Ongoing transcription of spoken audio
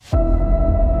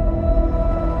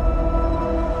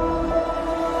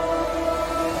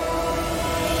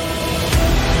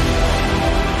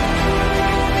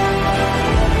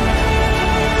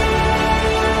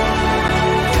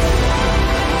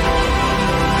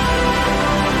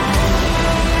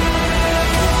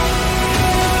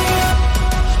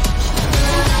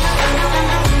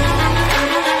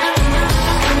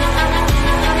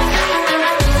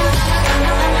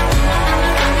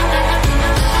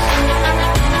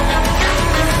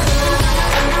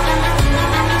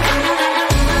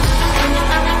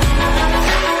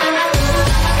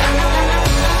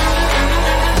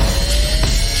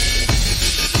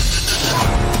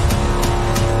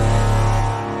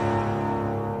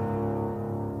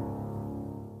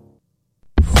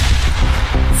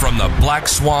the Black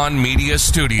Swan Media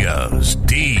Studios,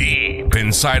 deep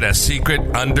inside a secret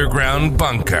underground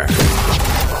bunker.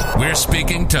 We're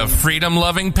speaking to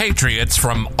freedom-loving patriots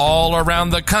from all around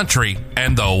the country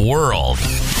and the world.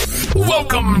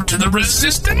 Welcome to the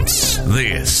Resistance.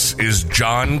 This is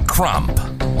John Crump,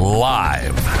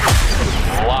 live.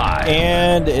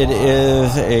 And it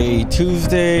is a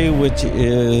Tuesday, which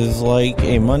is like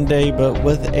a Monday, but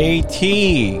with a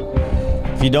T.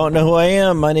 If you don't know who I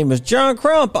am, my name is John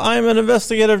Crump. I'm an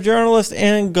investigative journalist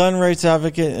and gun rights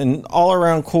advocate and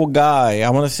all-around cool guy. I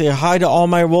want to say hi to all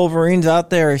my Wolverines out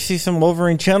there. I see some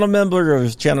Wolverine channel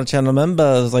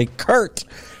members like Kurt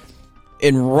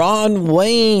and Ron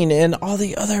Wayne and all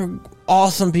the other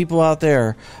awesome people out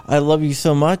there. I love you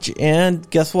so much. And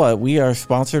guess what? We are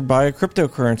sponsored by a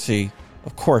cryptocurrency.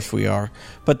 Of course we are.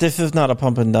 But this is not a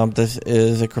pump and dump. This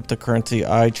is a cryptocurrency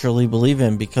I truly believe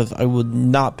in, because I would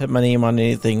not put my name on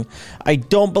anything I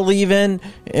don't believe in,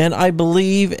 and I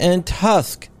believe in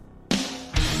Tusk.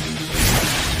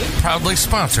 Proudly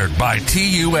sponsored by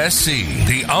TUSC,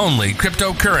 the only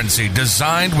cryptocurrency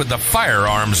designed with the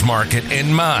firearms market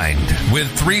in mind, with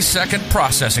 3-second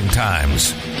processing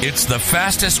times. It's the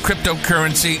fastest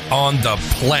cryptocurrency on the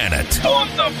planet.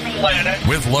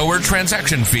 With lower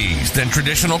transaction fees than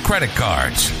traditional credit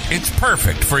cards. It's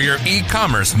perfect for your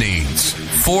e-commerce needs.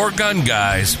 For gun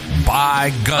guys,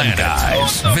 by gun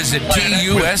guys. Visit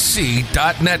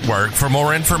TUSC.network for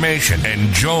more information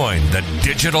and join the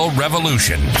digital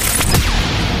revolution.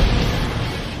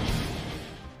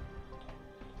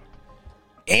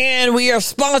 And we are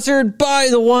sponsored by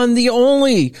the one, the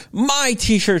only, my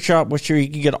t-shirt shop, which you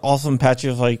can get awesome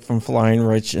patches like from Flying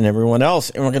Rich and everyone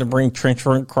else. And we're going to bring Trench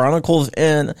Run Chronicles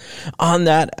in on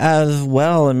that as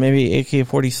well. And maybe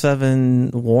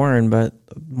AK-47 Warren, but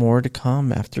more to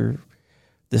come after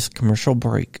this commercial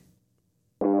break.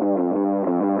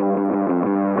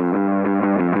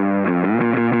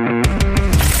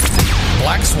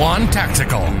 Black Swan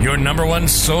Tactical, your number one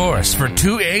source for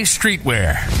 2A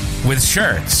streetwear. With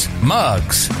shirts,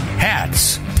 mugs,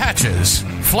 hats, patches,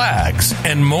 flags,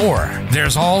 and more.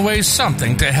 There's always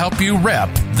something to help you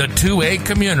rep the 2A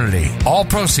community. All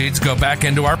proceeds go back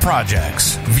into our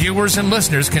projects. Viewers and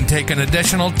listeners can take an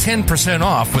additional 10%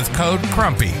 off with code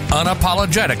CRUMPY.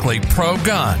 Unapologetically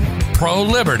pro-gun,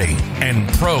 pro-liberty, and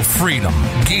pro-freedom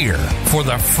gear for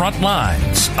the front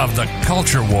lines of the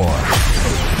culture war.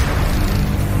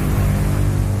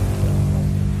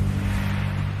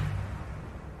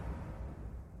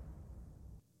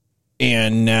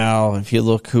 And now, if you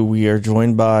look who we are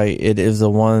joined by, it is the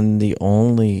one, the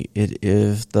only. It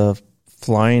is the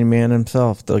flying man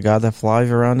himself, the guy that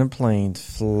flies around in planes,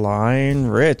 Flying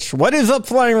Rich. What is up,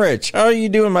 Flying Rich? How are you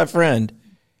doing, my friend?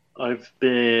 I've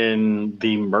been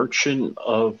the merchant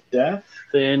of death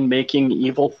and making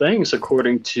evil things,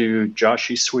 according to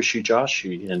Joshy Swishy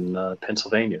Joshy in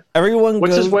Pennsylvania.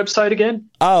 What's his website again?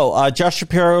 Josh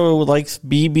Shapiro likes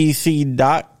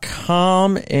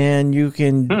BBC.com, and you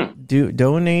can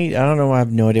donate. I don't know. I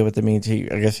have no idea what that means.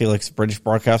 I guess he likes British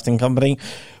Broadcasting Company.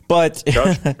 But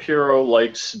Josh Shapiro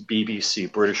likes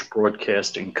BBC, British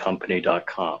Broadcasting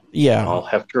Company.com. Yeah. I'll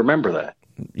have to remember that.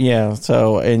 Yeah,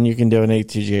 so, and you can donate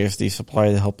to JSD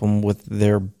Supply to help them with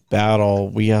their battle.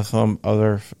 We have some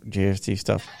other JSD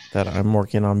stuff that I'm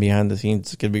working on behind the scenes.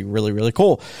 It's going to be really, really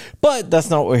cool. But that's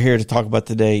not what we're here to talk about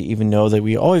today, even though that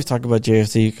we always talk about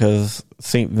JSD because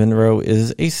St. Vinro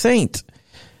is a saint.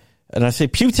 And I say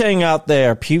Putang out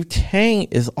there. Putang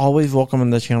is always welcome on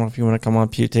the channel. If you want to come on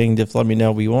Putang, just let me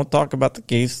know. We won't talk about the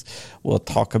case. We'll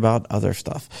talk about other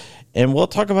stuff. And we'll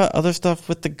talk about other stuff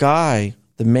with the guy,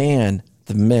 the man,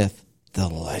 the myth, the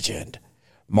legend,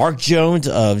 Mark Jones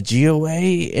of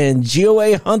GOA and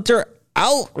GOA Hunter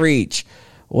Outreach.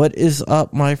 What is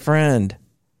up, my friend?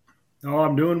 Oh,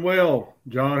 I'm doing well.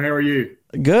 John, how are you?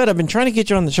 Good. I've been trying to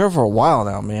get you on the show for a while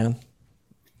now, man.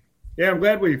 Yeah, I'm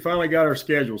glad we finally got our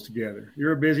schedules together.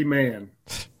 You're a busy man.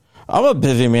 I'm a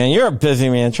busy man. You're a busy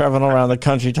man, traveling around the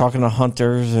country talking to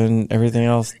hunters and everything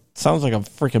else. Sounds like a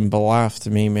freaking blast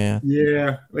to me, man.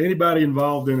 Yeah, anybody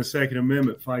involved in a Second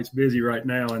Amendment fight's busy right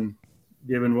now, and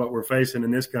given what we're facing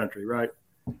in this country, right?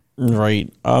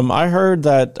 Right. I heard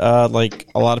that like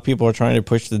a lot of people are trying to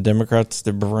push the Democrats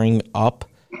to bring up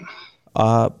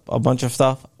a bunch of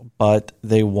stuff, but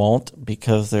they won't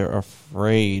because they're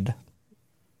afraid.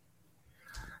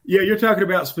 Yeah, you're talking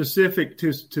about specific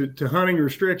to hunting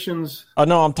restrictions. Oh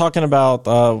no, I'm talking about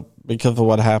because of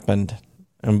what happened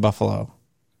in Buffalo.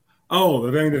 Oh,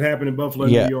 the thing that happened in Buffalo,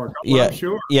 New York. Oh, yeah, I'm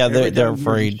sure. Yeah, they're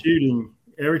afraid.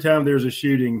 Every time there's a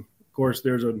shooting, of course,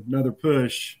 there's another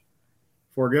push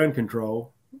for gun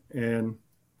control. And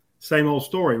same old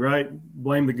story, right?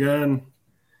 Blame the gun.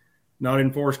 not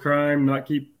enforce crime, not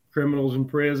keep criminals in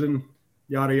prison,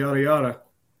 yada, yada, yada.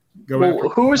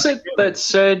 Who is it that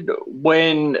said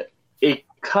when a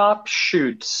cop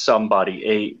shoots somebody,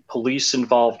 a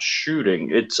police-involved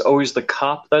shooting, it's always the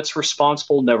cop that's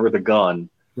responsible, never the gun.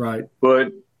 Right.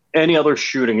 But any other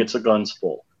shooting, it's a gun's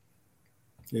fault.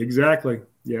 Exactly.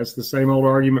 Yeah, it's the same old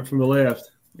argument from the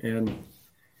left. And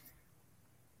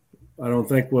I don't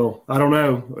know. I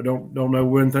don't know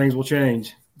when things will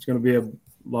change. It's going to be a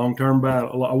long-term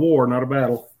battle, a war, not a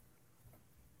battle.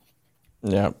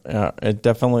 Yeah, it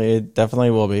definitely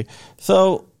will be.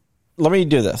 So let me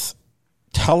do this.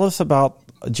 Tell us about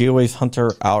GOA's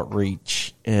Hunter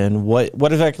Outreach and what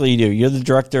exactly you do. You're the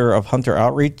director of Hunter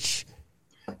Outreach?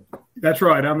 That's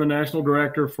right. I'm the national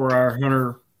director for our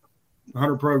hunter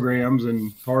programs,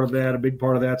 and a big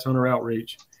part of that's Hunter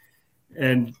Outreach.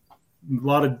 And a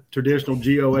lot of traditional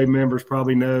GOA members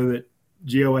probably know that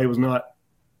GOA was not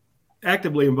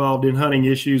actively involved in hunting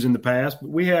issues in the past, but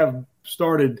we have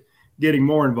started getting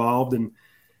more involved. And,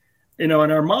 and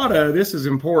our motto, this is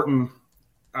important.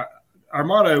 Our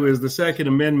motto is the Second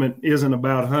Amendment isn't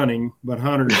about hunting, but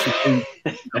hunters should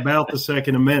be about the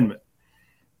Second Amendment,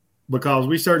 because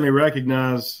we certainly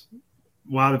recognize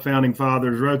why the founding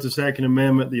fathers wrote the Second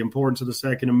Amendment, the importance of the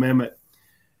Second Amendment.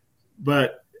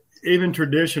 But even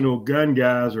traditional gun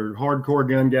guys or hardcore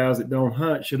gun guys that don't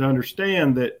hunt should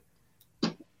understand that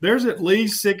there's at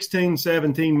least 16,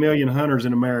 17 million hunters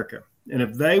in America. And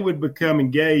if they would become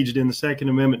engaged in the Second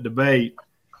Amendment debate,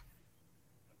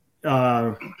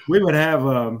 we would have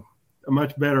a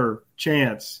much better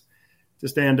chance to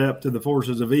stand up to the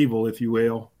forces of evil, if you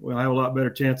will. We'll have a lot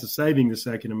better chance of saving the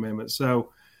Second Amendment.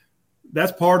 So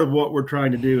that's part of what we're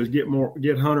trying to do, is get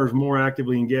hunters more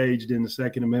actively engaged in the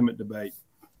Second Amendment debate.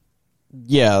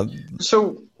 Yeah.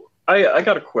 So I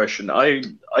got a question. I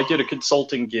did a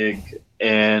consulting gig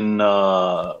in,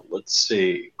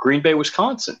 Green Bay,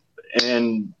 Wisconsin,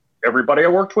 and everybody I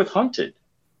worked with hunted.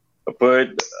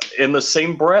 But in the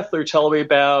same breath, they're telling me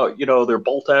about, their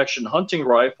bolt-action hunting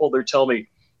rifle. They're telling me,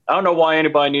 I don't know why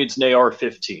anybody needs an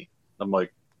AR-15. I'm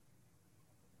like,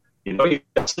 you got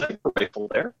a sniper rifle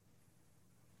there.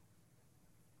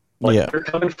 Yeah. They're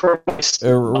coming from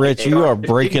Rich, you are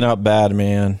breaking up bad,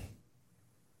 man.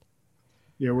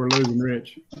 Yeah, we're losing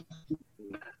Rich.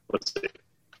 Let's see.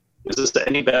 Is this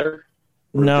any better?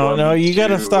 No, you got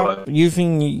to stop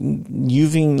using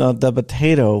the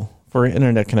potato for an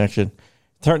internet connection.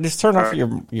 Just turn off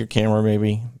your camera,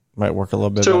 maybe. Might work a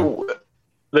little bit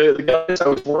better. The guys I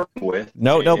was working with...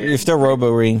 No, you're still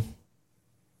robo-ring.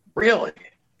 Really?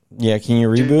 Yeah, can you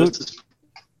reboot?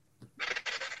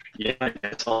 Yeah, I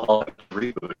guess I'll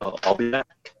reboot. I'll be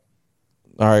back.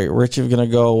 All right, Rich is going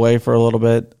to go away for a little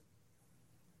bit.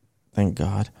 Thank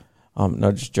God.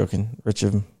 No, just joking. Rich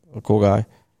is a cool guy.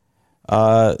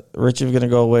 Rich is going to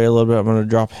go away a little bit. I'm going to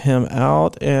drop him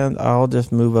out, and I'll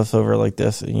just move us over like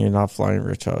this, and you're not flying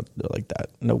Rich out like that.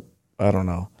 Nope. I don't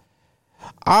know.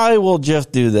 I will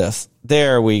just do this.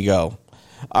 There we go.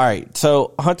 All right.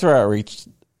 So, Hunter Outreach.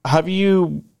 Have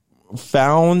you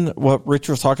found what Rich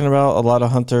was talking about? A lot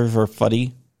of hunters are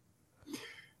fuddy.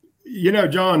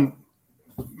 John,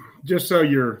 just so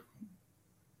your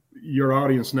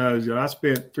audience knows, I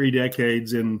spent 3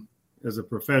 decades as a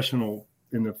professional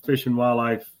in a fish and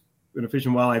wildlife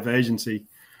agency.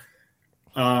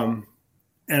 And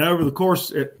over the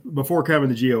course, before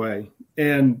coming to GOA,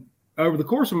 and over the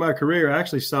course of my career, I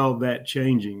actually saw that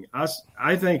changing.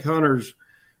 I think hunters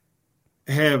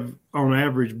have, on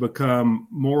average, become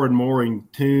more and more in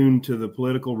tune to the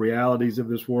political realities of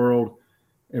this world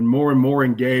and more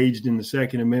engaged in the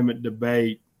Second Amendment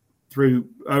debate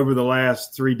over the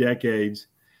last 3 decades.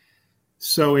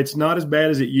 So it's not as bad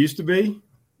as it used to be.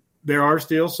 There are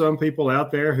still some people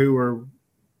out there who are,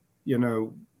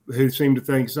 who seem to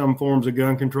think some forms of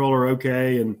gun control are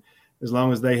okay, and as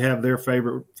long as they have their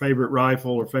favorite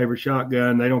rifle or favorite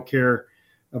shotgun, they don't care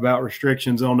about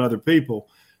restrictions on other people.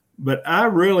 But I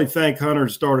really think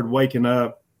hunters started waking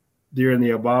up during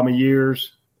the Obama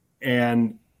years,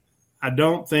 and I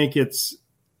don't think it's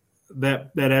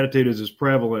that attitude is as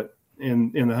prevalent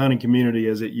in the hunting community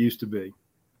as it used to be.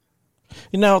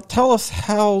 Tell us,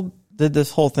 how did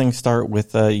this whole thing start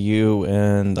with you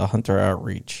and the Hunter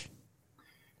Outreach?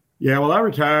 Yeah, well, I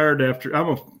retired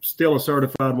I'm still a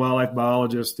certified wildlife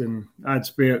biologist, and I'd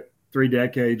spent 3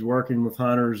 decades working with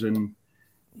hunters and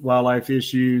wildlife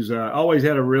issues. I always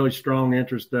had a really strong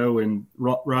interest, though, in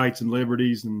rights and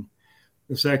liberties, and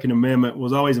the Second Amendment.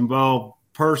 Was always involved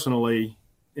personally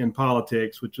in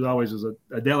politics, which always is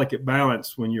a delicate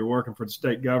balance when you're working for the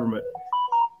state government.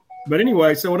 But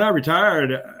anyway, so when I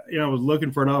retired, I was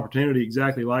looking for an opportunity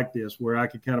exactly like this, where I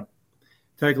could kind of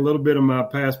take a little bit of my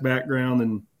past background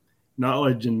and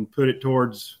knowledge and put it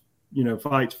towards,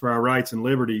 fights for our rights and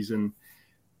liberties. And,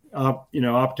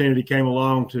 opportunity came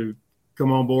along to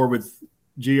come on board with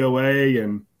GOA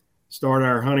and start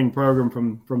our hunting program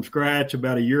from scratch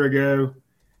about a year ago.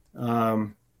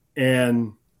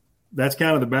 And that's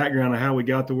kind of the background of how we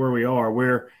got to where we are.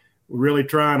 We're really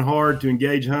trying hard to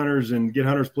engage hunters and get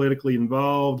hunters politically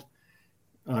involved,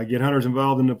 get hunters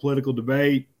involved in the political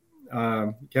debate,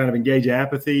 kind of engage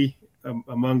apathy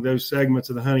among those segments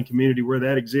of the hunting community where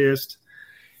that exists.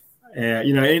 And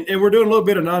we're doing a little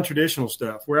bit of non-traditional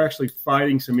stuff. We're actually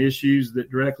fighting some issues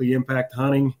that directly impact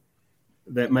hunting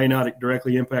that may not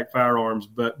directly impact firearms.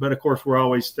 But of course, we're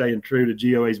always staying true to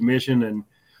GOA's mission and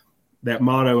that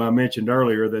motto I mentioned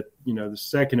earlier that, the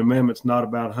Second Amendment's not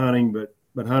about hunting,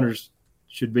 but hunters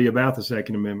should be about the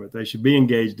Second Amendment. They should be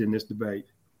engaged in this debate.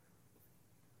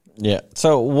 Yeah.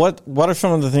 So what are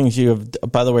some of the things you have,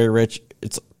 by the way, Rich,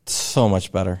 it's so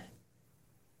much better.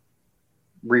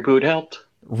 Reboot helped.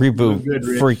 Reboot, good,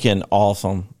 freaking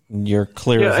awesome. You're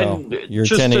clear as hell. You're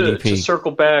just 1080p. To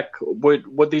circle back,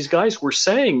 what these guys were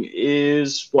saying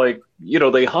is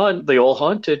they all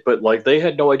hunted, but they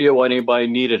had no idea why anybody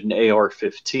needed an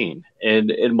AR-15.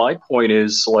 And my point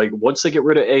is once they get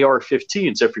rid of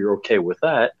AR-15s, if you're okay with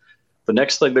that, the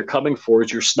next thing they're coming for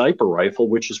is your sniper rifle,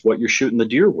 which is what you're shooting the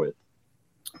deer with.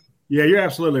 Yeah, you're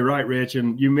absolutely right, Rich.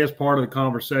 And you missed part of the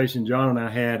conversation John and I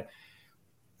had.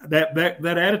 That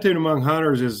attitude among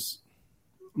hunters is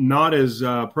not as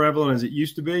prevalent as it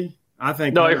used to be. I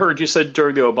think. No, I heard you said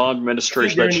during the Obama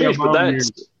administration that changed, but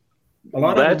a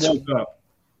lot of them woke up.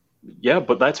 Yeah,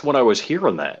 but that's when I was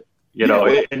hearing that.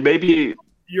 And maybe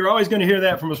you're always going to hear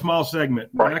that from a small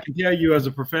segment. Right. I can tell you, as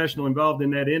a professional involved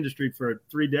in that industry for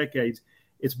 3 decades,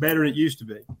 it's better than it used to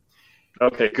be.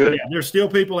 Okay, good. Yeah, there's still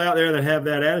people out there that have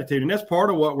that attitude, and that's part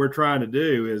of what we're trying to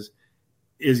do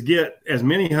is get as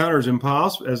many hunters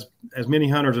as many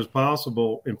hunters as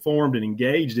possible informed and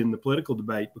engaged in the political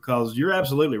debate, because you're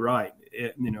absolutely right.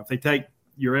 If they take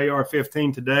your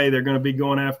AR-15 today, they're going to be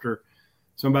going after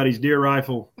somebody's deer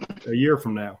rifle a year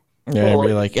from now. Yeah,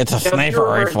 well, be it's a sniper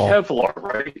rifle. Kevlar,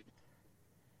 right?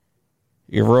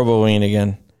 You're robo-wing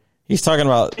again. He's talking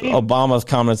about Obama's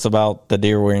comments about the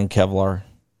deer wearing Kevlar.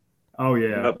 Oh,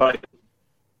 yeah. Biden.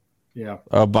 Yeah.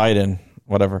 Biden.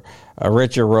 Whatever.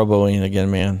 Rich, you're roboing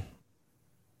again, man.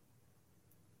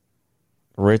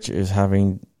 Rich is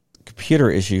having computer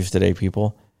issues today,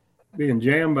 people. Being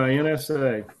jammed by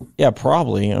NSA. Yeah,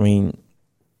 probably. I mean,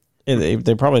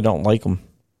 they probably don't like them.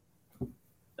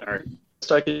 All right.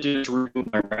 So I could just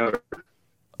reboot my router.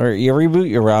 All right, you reboot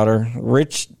your router.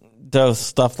 Rich does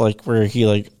stuff where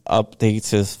he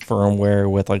updates his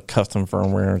firmware with custom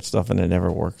firmware and stuff, and it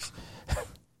never works.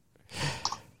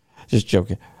 Just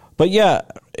joking. But yeah,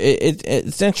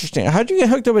 it's interesting. How'd you get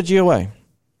hooked up with GOA?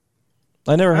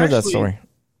 I never heard that story.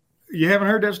 You haven't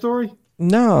heard that story?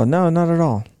 No, not at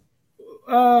all.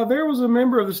 There was a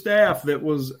member of the staff I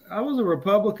was a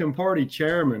Republican Party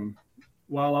chairman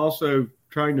while also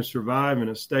trying to survive in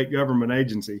a state government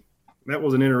agency. That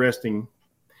was an interesting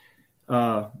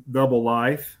double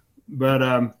life. But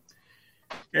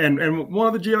and one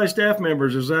of the GOA staff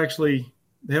members has actually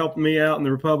helped me out in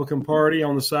the Republican Party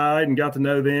on the side and got to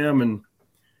know them,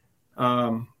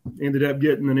 and ended up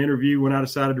getting an interview when I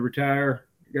decided to retire.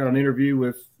 Got an interview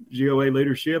with GOA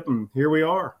leadership, and here we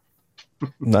are.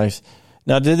 Nice.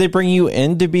 Now, did they bring you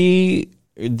in to be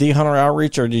the hunter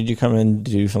outreach, or did you come in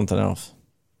to do something else?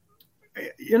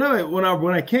 When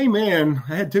I came in,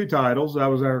 I had 2 titles. I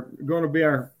was going to be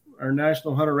our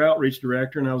National Hunter Outreach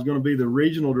Director, and I was going to be the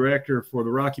regional director for the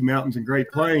Rocky Mountains and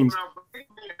Great Plains.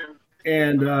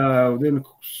 And then,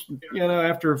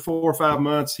 after 4 or 5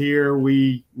 months here,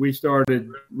 we started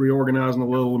reorganizing a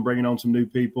little and bringing on some new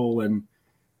people, and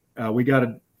we got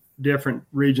a different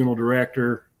regional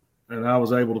director, and I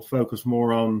was able to focus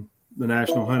more on the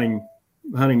national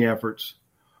hunting efforts.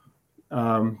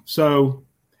 So,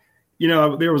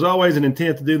 there was always an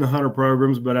intent to do the hunter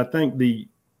programs, but I think the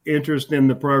interest in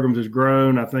the programs has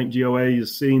grown. I think GOA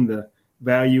has seen the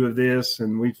value of this,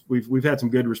 and we've had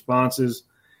some good responses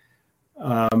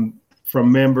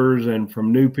from members and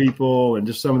from new people, and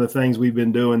just some of the things we've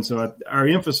been doing. So our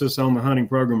emphasis on the hunting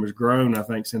program has grown, I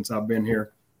think, since I've been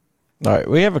here. All right.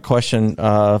 We have a question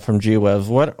from GeoWebs.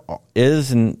 What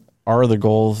is and are the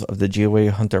goals of the GOA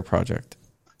Hunter Project?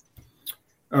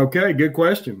 Okay, good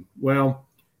question. Well,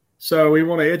 so we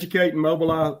want to educate and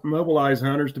mobilize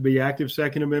hunters to be active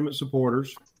Second Amendment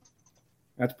supporters.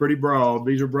 That's pretty broad.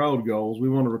 These are broad goals. We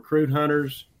want to recruit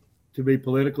hunters to be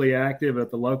politically active at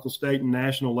the local, state, and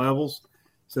national levels.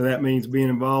 So that means being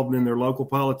involved in their local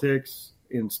politics,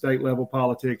 in state level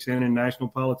politics and in national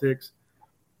politics.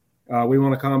 We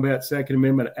want to combat Second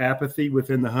Amendment apathy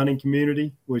within the hunting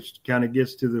community, which kind of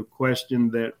gets to the question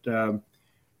that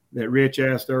Rich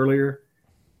asked earlier.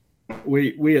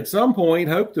 We at some point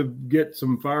hope to get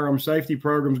some firearm safety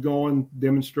programs going,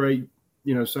 demonstrate,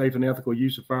 safe and ethical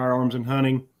use of firearms in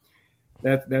hunting.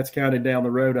 That's kind of down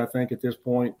the road, I think, at this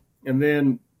point. And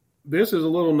then this is a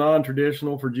little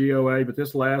non-traditional for GOA, but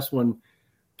this last one,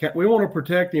 we want to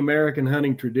protect the American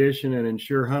hunting tradition and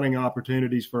ensure hunting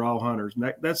opportunities for all hunters.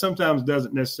 And that sometimes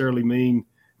doesn't necessarily mean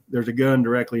there's a gun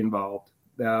directly involved.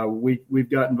 We've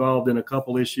got involved in a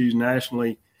couple issues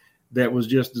nationally that were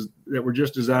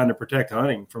just designed to protect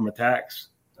hunting from attacks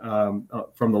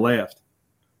from the left.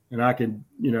 And I could,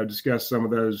 discuss some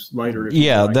of those later.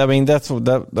 Yeah, like.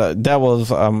 That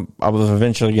was. I was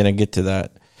eventually going to get to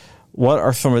that. What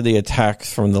are some of the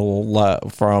attacks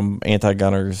from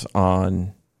anti-gunners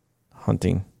on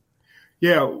hunting?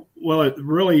 Yeah, well, it's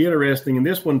really interesting, and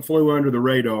this one flew under the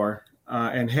radar.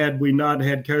 And had we not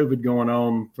had COVID going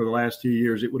on for the last 2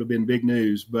 years, it would have been big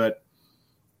news. But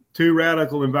 2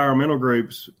 radical environmental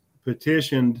groups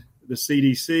petitioned the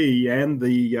CDC and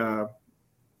the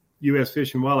U.S.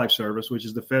 Fish and Wildlife Service, which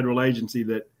is the federal agency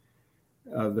that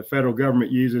the federal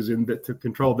government uses to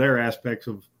control their aspects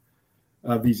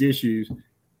of these issues.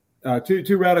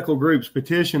 Two radical groups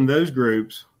petitioned those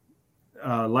groups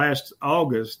last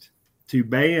August to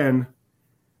ban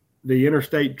the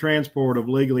interstate transport of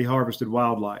legally harvested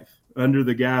wildlife under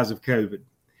the guise of COVID.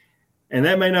 And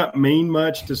that may not mean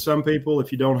much to some people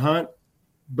if you don't hunt,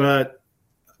 but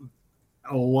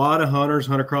a lot of hunters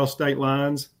hunt across state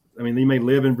lines. I mean, you may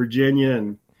live in Virginia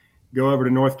and go over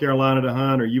to North Carolina to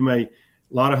hunt, or a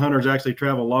lot of hunters actually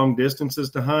travel long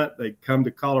distances to hunt. They come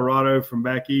to Colorado from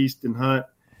back east and hunt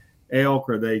elk,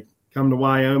 or they come to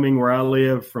Wyoming, where I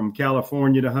live, from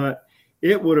California to hunt.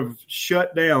 It would have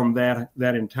shut down that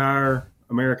entire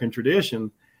American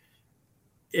tradition,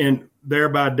 and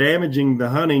thereby damaging the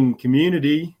hunting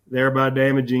community, thereby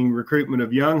damaging recruitment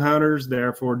of young hunters,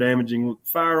 therefore damaging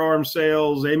firearm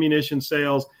sales, ammunition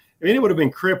sales. I mean, it would have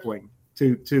been crippling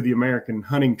to the American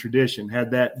hunting tradition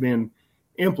had that been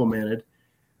implemented.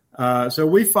 So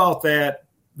we fought that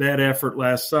effort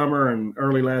last summer and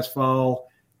early last fall.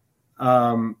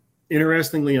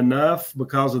 Interestingly enough,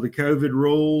 because of the COVID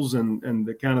rules and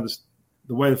the kind of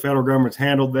the way the federal government's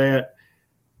handled that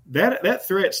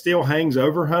threat still hangs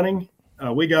over hunting.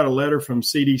 We got a letter from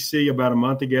CDC about a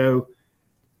month ago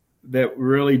that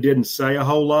really didn't say a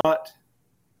whole lot.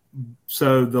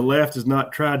 So the left has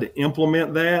not tried to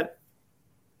implement that,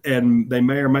 and they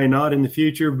may or may not in the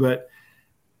future, but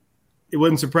it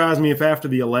wouldn't surprise me if after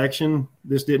the election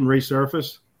this didn't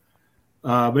resurface.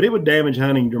 But it would damage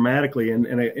hunting dramatically, and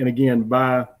again,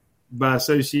 by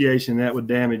association, that would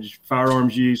damage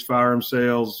firearms use, firearm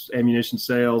sales, ammunition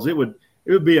sales. It would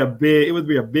be a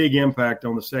big impact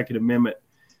on the Second Amendment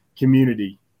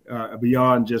community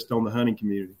beyond just on the hunting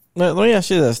community. Let me ask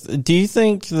you this: do you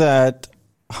think that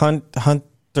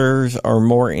hunters are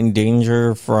more in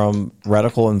danger from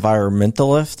radical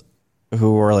environmentalists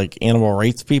who are like animal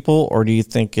rights people, or do you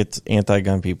think it's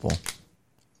anti-gun people?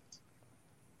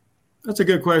 That's a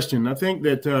good question. I think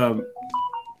that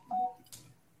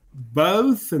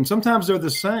both, and sometimes they're the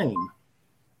same.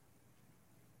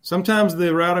 Sometimes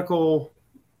the radical,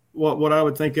 what I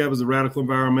would think of as the radical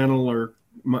environmental or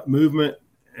movement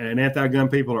and anti-gun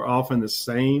people are often the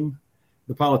same.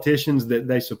 The politicians that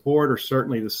they support are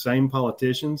certainly the same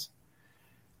politicians.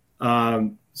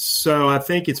 So I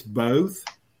think it's both.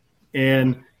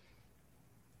 And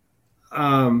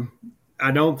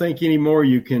I don't think anymore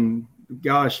you can,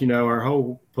 our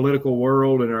whole political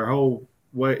world and our whole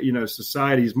way,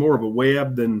 society is more of a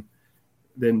web than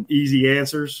easy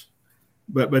answers.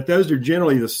 But those are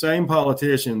generally the same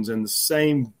politicians and the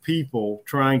same people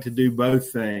trying to do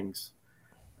both things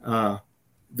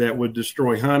that would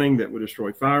destroy hunting, that would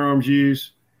destroy firearms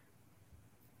use.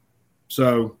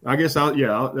 So I guess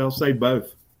I'll say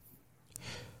both.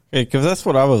 Okay, because that's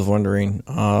what I was wondering.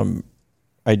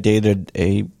 I dated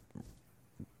a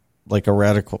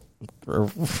radical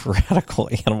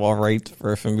animal rights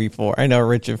person before. I know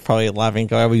Rich is probably laughing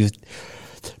because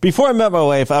before I met my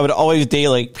wife, I would always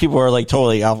date people who are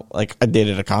totally out. I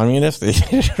dated a communist, I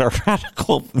dated a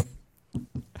radical.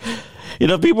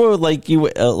 People would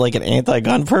an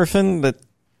anti-gun person.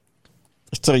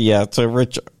 So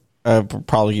Rich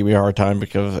probably give me a hard time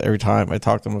because every time I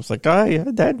talk to him, it's like, I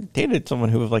dated someone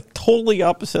who was totally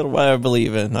opposite of what I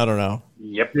believe in. I don't know.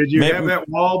 Yep. Did you have that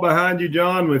wall behind you,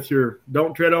 John, with your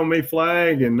 "Don't Tread on Me"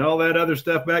 flag and all that other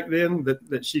stuff back then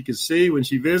that she could see when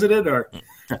she visited? Or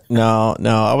no,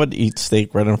 I would eat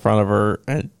steak right in front of her,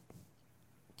 and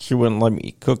She wouldn't let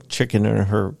me cook chicken in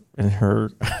her in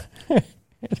her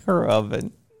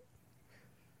oven.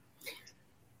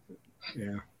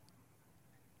 Yeah.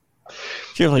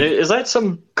 Like, is that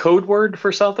some code word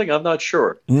for something? I'm not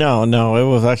sure. No, it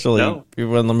was actually it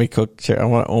wouldn't let me cook chicken. I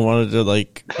wanted to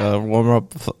warm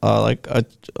up like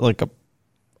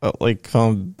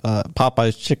some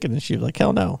Popeye's chicken, and she was like,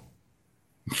 "Hell no."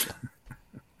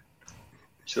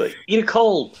 She's like, "Eat it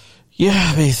cold."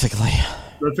 Yeah, basically.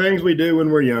 The things we do when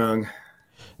we're young.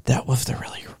 That was the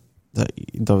really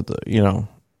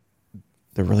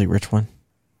rich one.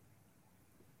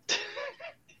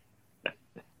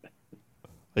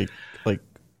 like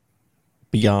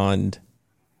beyond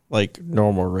like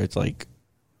normal rich, like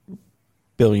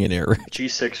billionaire rich.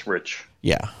 G6 rich.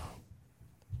 Yeah.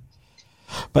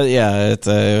 But yeah, it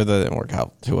didn't work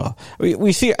out too well.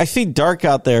 I see Dark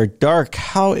out there. Dark,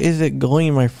 how is it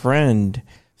going, my friend?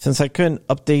 Since I couldn't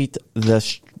update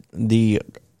the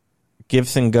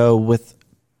Gibson Go with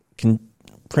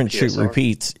print shoot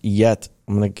repeats yet,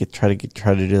 I'm gonna try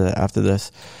to do that after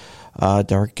this.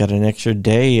 Dark got an extra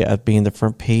day at being the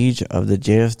front page of the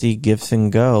JSD Gibson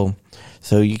Go.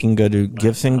 So you can go to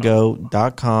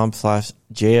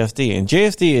gibsongo.com/JSD. And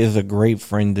JSD is a great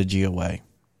friend to GOA.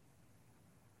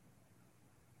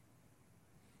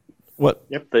 What?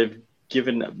 Yep, they've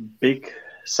given big,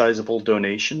 sizable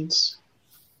donations.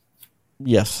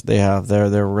 Yes, they have.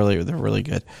 They're really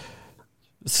good.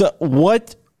 So where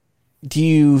do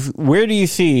you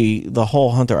see the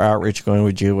whole hunter outreach going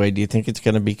with GOA? Do you think it's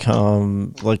going to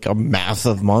become like a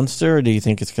massive monster? Or do you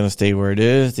think it's going to stay where it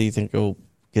is? Do you think it'll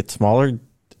get smaller?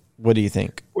 What do you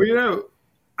think? Well,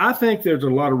 I think there's a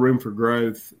lot of room for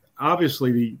growth.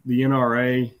 Obviously, the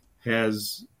NRA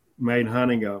has made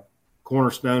hunting a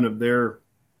cornerstone of their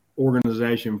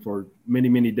organization for many,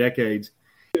 many decades.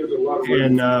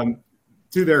 And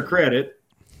to their credit,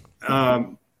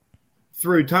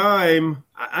 through time,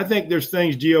 I think there's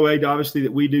things GOA obviously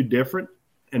that we do different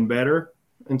and better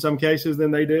in some cases than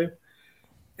they do.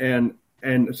 And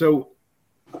so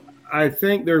I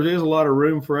think there is a lot of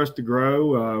room for us to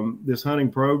grow this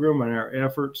hunting program and our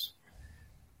efforts,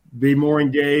 be more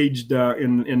engaged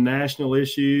in national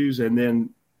issues, and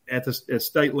then at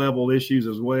state level issues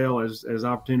as well as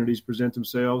opportunities present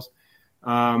themselves.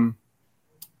 I'm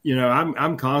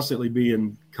constantly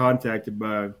being contacted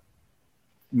by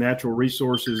natural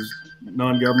resources,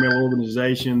 non-governmental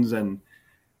organizations, and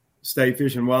state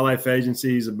fish and wildlife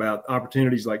agencies about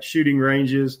opportunities like shooting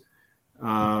ranges,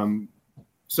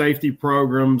 safety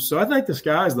programs. So I think the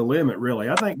sky's the limit, really.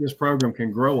 I think this program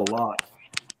can grow a lot.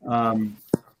 And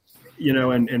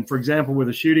for example, with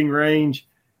a shooting range,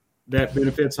 that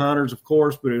benefits hunters, of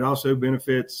course, but it also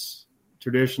benefits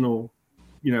traditional,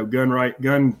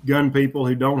 gun people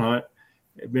who don't hunt.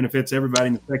 It benefits everybody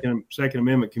in the Second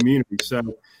Amendment community. So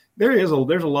there's a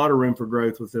lot of room for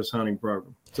growth with this hunting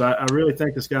program. So I really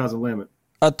think the sky's the limit.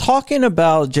 Talking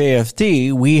about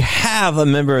JSD, we have a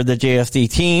member of the JSD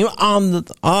team on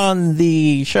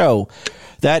the show.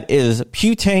 That is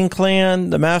Putang Clan,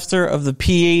 the master of the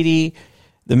P80,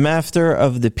 the master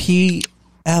of the PMF.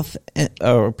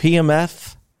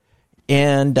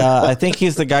 And I think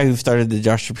he's the guy who started the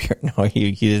Josh Shapiro. No,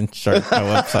 he didn't start my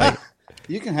website.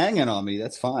 You can hang it on me.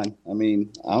 That's fine. I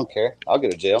mean, I don't care. I'll go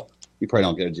to jail. You probably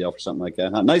don't go to jail for something like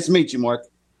that. Huh? Nice to meet you, Mark.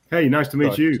 Hey, nice to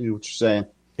meet you. See what you're saying.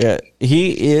 Yeah,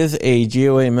 he is a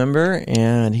GOA member,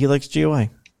 and he likes GOA. I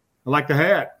like the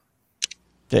hat.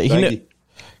 Yeah,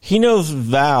 he knows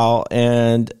Val,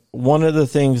 and one of the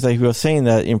things that he was saying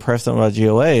that impressed him about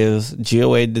GOA is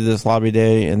GOA did this lobby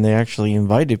day, and they actually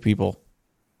invited people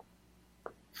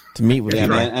to meet with him.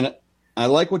 Man, and I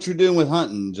like what you're doing with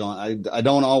hunting, John. I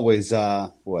don't always I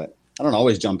don't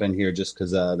always jump in here just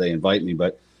because they invite me,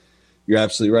 but you're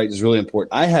absolutely right. It's really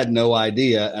important. I had no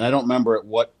idea, and I don't remember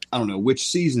I don't know which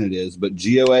season it is, but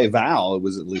GOA Val, it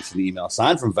was at least an email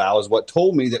signed from Val, is what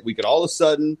told me that we could all of a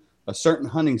sudden, a certain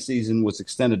hunting season was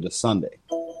extended to Sunday.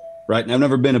 Right. And I've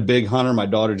never been a big hunter. My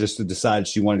daughter just decided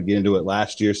she wanted to get into it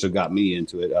last year, so got me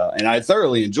into it. And I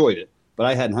thoroughly enjoyed it, but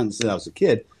I hadn't hunted since I was a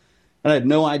kid. And I had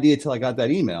no idea till I got that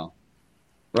email.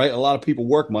 Right. A lot of people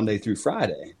work Monday through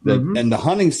Friday. And the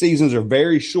hunting seasons are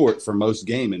very short for most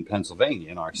game in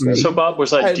Pennsylvania in our state. So, Bob,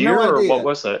 was that deer or what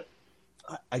was that?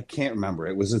 I can't remember.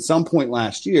 It was at some point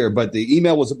last year, but the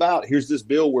email was about, here's this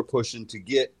bill we're pushing to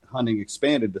get hunting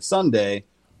expanded to Sunday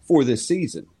for this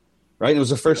season. Right. And it was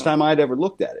the first time I'd ever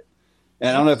looked at it.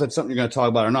 And I don't know if that's something you're going to talk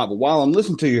about or not, but while I'm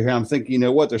listening to you here, I'm thinking, you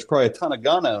know what? There's probably a ton of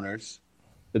gun owners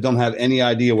that don't have any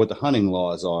idea what the hunting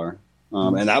laws are.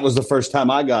 And that was the first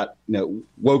time I got,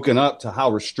 woken up to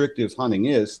how restrictive hunting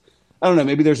is. I don't know.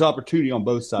 Maybe there's opportunity on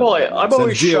both sides. Well, I'm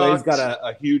always shocked. GOA's got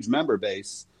a huge member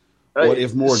base. what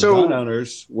if more gun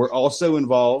owners were also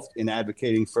involved in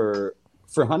advocating for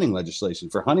hunting legislation,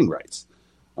 for hunting rights?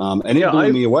 And it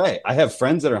blew me away. I have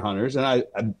friends that are hunters, and I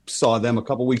saw them a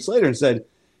couple weeks later and said,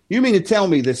 "You mean to tell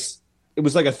me this? It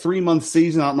was like a 3-month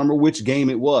season. I don't remember which game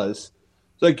it was.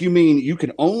 It's like, you mean you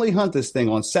can only hunt this thing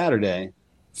on Saturday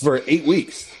for 8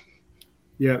 weeks?"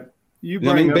 Yeah,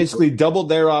 basically doubled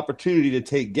their opportunity to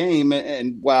take game.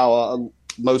 And while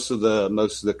most of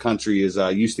the country is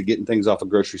used to getting things off a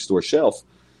grocery store shelf,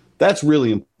 that's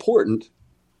really important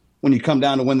when you come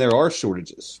down to when there are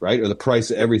shortages, right? Or the price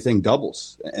of everything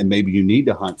doubles, and maybe you need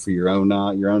to hunt for your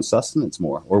own sustenance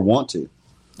more, or want to.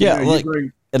 Yeah, like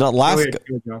in Alaska.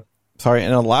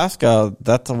 In Alaska,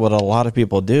 that's what a lot of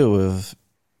people do is,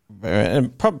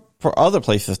 and for other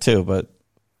places too, but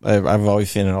I've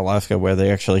always seen in Alaska where they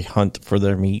actually hunt for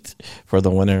their meat for the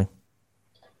winter.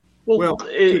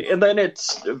 And then it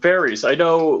varies. I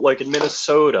know, like in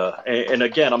Minnesota, and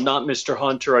again, I'm not Mr.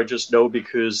 Hunter. I just know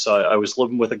because I was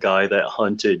living with a guy that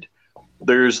hunted.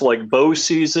 There's like bow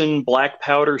season, black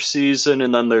powder season,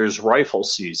 and then there's rifle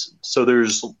season. So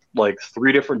there's like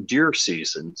 3 different deer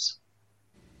seasons.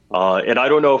 And I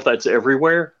don't know if that's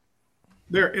everywhere.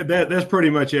 That's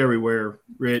pretty much everywhere,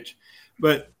 Rich.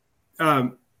 But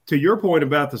to your point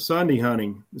about the Sunday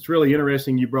hunting, it's really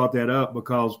interesting you brought that up,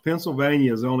 because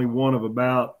Pennsylvania is only one of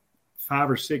about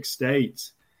 5 or 6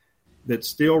 states that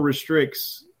still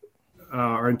restricts,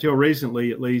 or until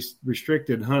recently at least,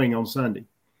 restricted hunting on Sunday.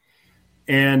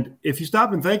 And if you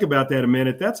stop and think about that a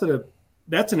minute, that's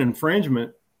an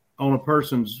infringement on a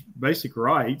person's basic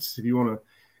rights. If you want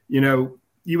to,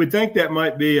 you would think that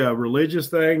might be a religious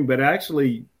thing, but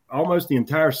actually almost the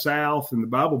entire South and the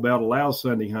Bible Belt allows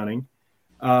Sunday hunting.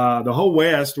 The whole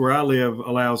West, where I live,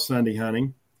 allows Sunday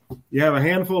hunting. You have a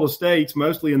handful of states,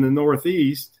 mostly in the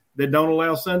Northeast, that don't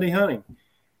allow Sunday hunting.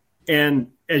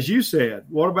 And as you said,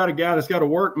 what about a guy that's got to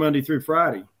work Monday through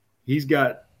Friday? He's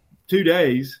got 2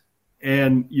 days,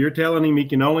 and you're telling him he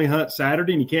can only hunt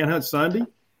Saturday and he can't hunt Sunday?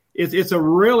 It's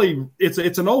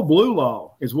an old blue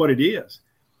law is what it is.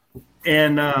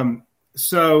 And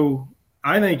so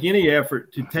I think any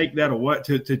effort to take that away,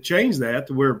 to change that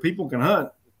to where people can hunt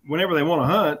whenever they want to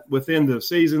hunt within the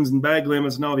seasons and bag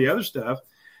limits and all the other stuff,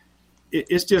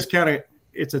 it's just kind of,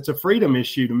 it's a freedom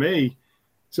issue to me.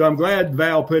 So I'm glad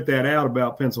Val put that out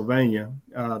about Pennsylvania.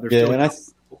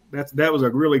 That was a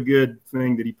really good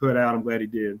thing that he put out. I'm glad he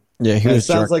did. Yeah, it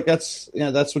sounds like that's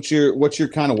what you're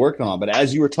kind of working on. But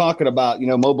as you were talking about,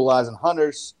 mobilizing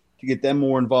hunters to get them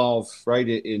more involved, right,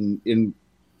 in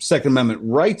Second Amendment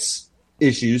rights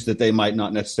issues that they might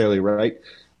not necessarily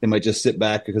They might just sit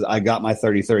back because I got my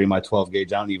 30-30, my 12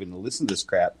 gauge. I don't even listen to this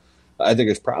crap. I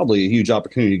think it's probably a huge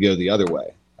opportunity to go the other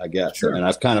way, I guess. Sure. And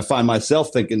I've kind of find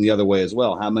myself thinking the other way as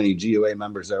well, how many GOA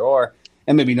members there are,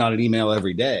 and maybe not an email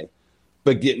every day,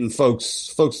 but getting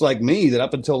folks like me that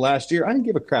up until last year, I didn't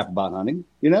give a crap about hunting.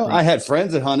 Right. I had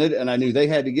friends that hunted, and I knew they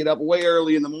had to get up way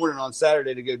early in the morning on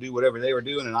Saturday to go do whatever they were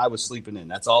doing, and I was sleeping in.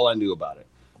 That's all I knew about it.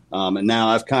 And now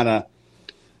I've kind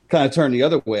of turned the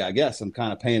other way, I guess. I'm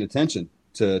kind of paying attention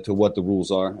to what the rules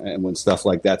are and when stuff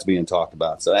like that's being talked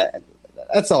about. So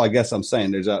that's all I guess I'm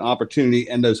saying. There's an opportunity,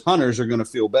 and those hunters are going to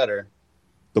feel better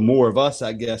the more of us,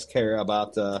 I guess, care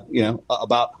about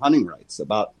about hunting rights,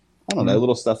 about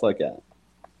little stuff like that.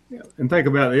 Yeah. And think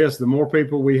about this: the more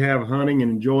people we have hunting and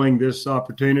enjoying this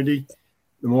opportunity,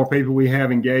 the more people we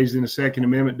have engaged in the Second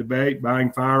Amendment debate,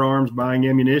 buying firearms, buying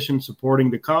ammunition,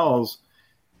 supporting the cause.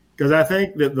 Because I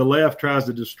think that the left tries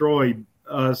to destroy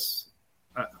us.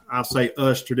 I'll say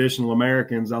us traditional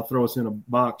Americans. I'll throw us in a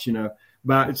box,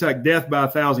 it's like death by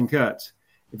 1,000 cuts.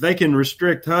 If they can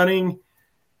restrict hunting,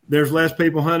 there's less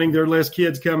people hunting. There are less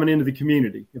kids coming into the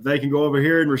community. If they can go over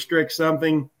here and restrict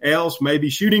something else, maybe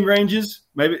shooting ranges,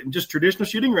 maybe just traditional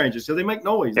shooting ranges, so they make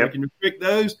noise. Yep. They can restrict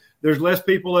those. There's less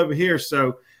people over here.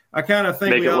 So I kind of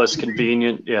think make it less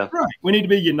convenient. Yeah, right. We need to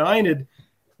be united,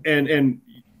 and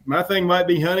my thing might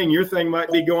be hunting. Your thing might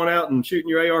be going out and shooting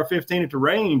your AR-15 at the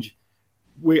range.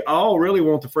 We all really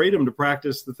want the freedom to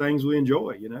practice the things we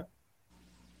enjoy,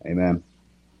 Amen.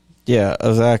 Yeah,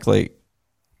 exactly.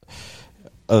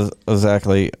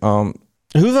 Exactly.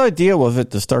 Whose idea was it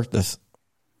to start this?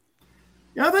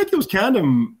 Yeah, I think it was kind of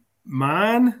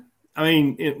mine. I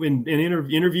mean, in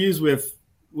interviews with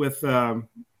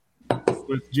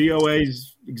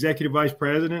GOA's executive vice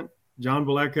president, John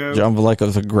Vallejo. John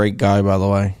Vallejo's a great guy, by the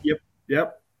way.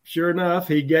 Yep. Sure enough,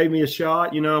 he gave me a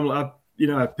shot.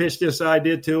 I pitched this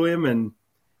idea to him, and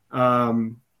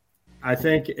I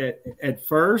think at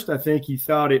first, he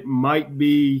thought it might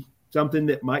be something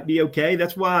that might be okay.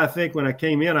 That's why I think when I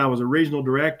came in, I was a regional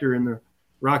director in the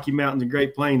Rocky Mountains and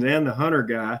Great Plains and the hunter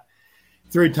guy.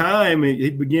 through time, he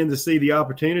began to see the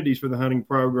opportunities for the hunting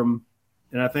program,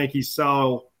 and I think he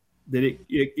saw that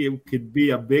it could be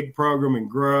a big program and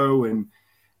grow,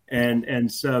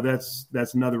 and so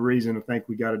that's another reason I think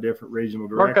we got a different regional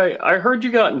director. Mark, I heard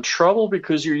you got in trouble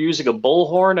because you're using a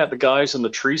bullhorn at the guys in the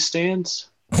tree stands.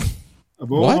 A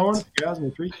bullhorn? Guys in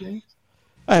the tree stands?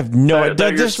 I have no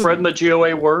idea. You're spreading the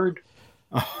GOA word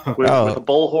with a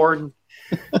bullhorn.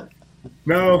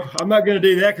 No, I'm not going to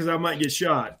do that because I might get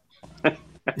shot.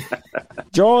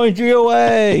 Join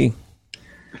GOA.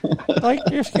 Like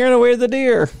you're scaring away the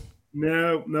deer.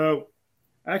 No.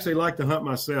 I actually like to hunt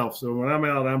myself, so when I'm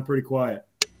out, I'm pretty quiet.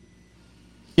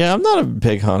 Yeah, I'm not a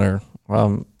big hunter.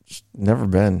 Never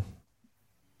been.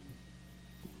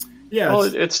 Yeah, well,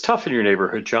 it's tough in your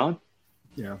neighborhood, John.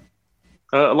 Yeah.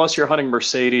 Unless you're hunting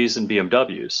Mercedes and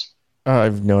BMWs. I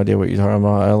have no idea what you're talking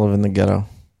about. I live in the ghetto.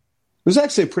 It was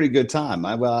actually a pretty good time.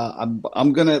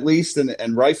 I'm going to at least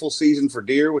and rifle season for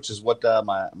deer, which is what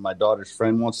my daughter's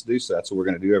friend wants to do. So that's what we're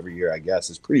going to do every year, I guess.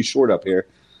 It's pretty short up here.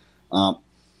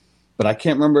 But I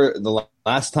can't remember the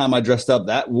last time I dressed up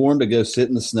that warm to go sit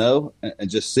in the snow and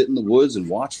just sit in the woods and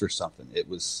watch for something. It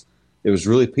was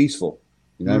really peaceful.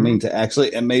 You know what I mean? To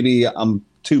actually, and maybe I'm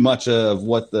too much of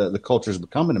what the culture has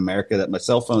become in America that my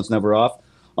cell phone's never off.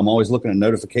 I'm always looking at a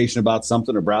notification about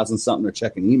something or browsing something or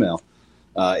checking email.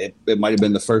 It might have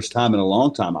been the first time in a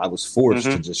long time I was forced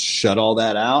to just shut all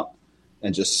that out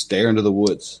and just stare into the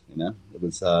woods. You know, it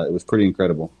was pretty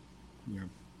incredible. Yeah,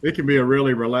 it can be a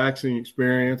really relaxing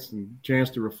experience and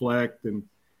chance to reflect. And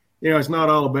it's not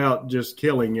all about just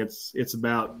killing. It's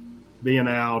about being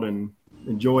out and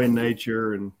enjoying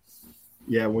nature. And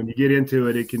yeah, when you get into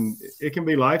it, it can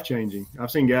be life changing.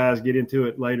 I've seen guys get into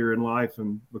it later in life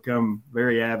and become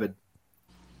very avid.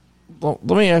 Well,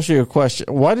 let me ask you a question.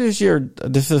 This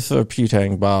is for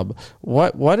Putang, Bob.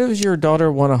 Why does your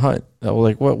daughter want to hunt?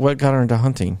 Like, what got her into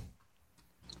hunting?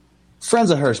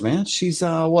 Friends of hers, man. She's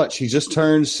she just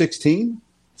turned 16.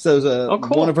 So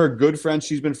cool. One of her good friends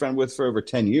she's been friend with for over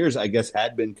 10 years, I guess,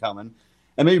 had been coming.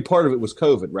 And maybe part of it was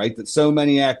COVID, right? That so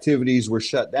many activities were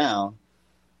shut down.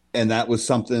 And that was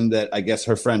something that I guess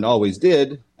her friend always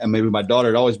did. And maybe my daughter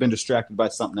had always been distracted by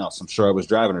something else. I'm sure I was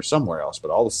driving her somewhere else. But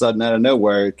all of a sudden, out of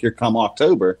nowhere, here come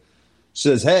October, she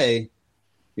says, hey,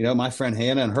 my friend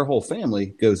Hannah and her whole family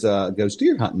goes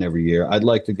deer hunting every year. I'd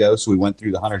like to go. So we went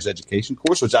through the hunter's education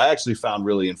course, which I actually found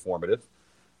really informative.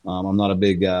 I'm not a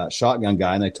big shotgun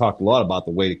guy. And they talked a lot about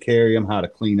the way to carry them, how to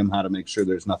clean them, how to make sure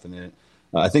there's nothing in it.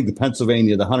 I think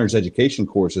the hunter's education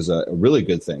course is a really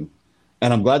good thing.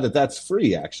 And I'm glad that that's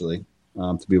free, actually,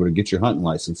 to be able to get your hunting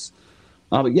license.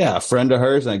 But yeah, a friend of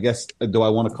hers, and I guess, do I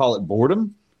want to call it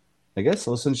boredom? I guess.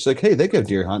 Listen, she's like, hey, they go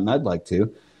deer hunting. I'd like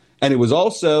to. And it was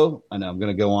also, I know I'm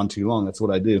going to go on too long. That's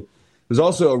what I do. It was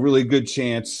also a really good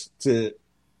chance to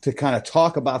kind of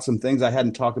talk about some things I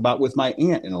hadn't talked about with my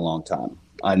aunt in a long time.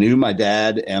 I knew my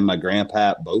dad and my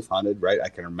grandpa both hunted, right? I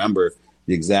can remember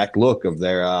the exact look of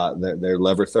their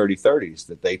Lever 30-30s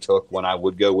that they took when I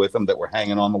would go with them that were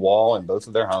hanging on the wall in both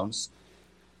of their homes.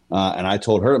 And I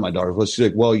told her, my daughter, she's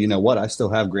like, well, you know what? I still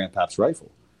have Grandpa's rifle.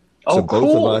 So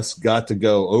both of us got to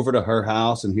go over to her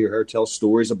house and hear her tell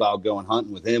stories about going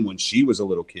hunting with him when she was a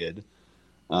little kid.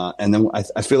 And then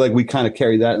I feel like we kind of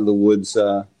carry that in the woods.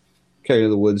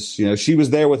 She was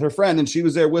there with her friend and she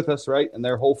was there with us, right? And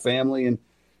their whole family. And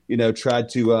tried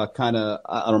to kind of,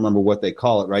 I don't remember what they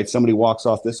call it, right? Somebody walks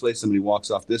off this way, somebody walks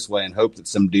off this way, and hope that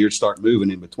some deer start moving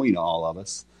in between all of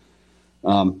us.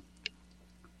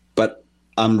 But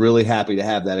I'm really happy to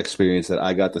have that experience that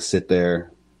I got to sit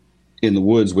there in the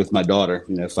woods with my daughter,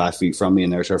 5 feet from me,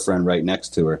 and there's her friend right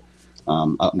next to her.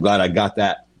 I'm glad I got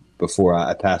that before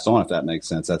I passed on, if that makes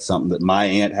sense. That's something that my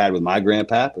aunt had with my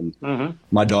grandpap, and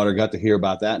my daughter got to hear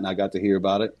about that, and I got to hear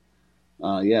about it.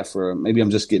 Maybe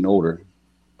I'm just getting older.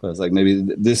 But it's like maybe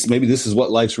this is what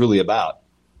life's really about.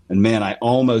 And man, I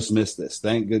almost missed this.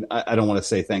 Thank good. I don't want to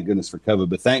say thank goodness for COVID,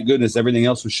 but thank goodness everything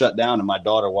else was shut down. And my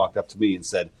daughter walked up to me and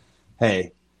said,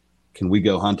 "Hey, can we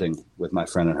go hunting with my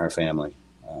friend and her family?"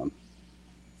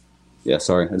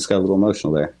 Sorry, I just got a little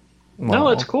emotional there. No,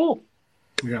 it's cool.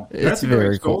 Yeah, that's a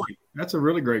very cool story. That's a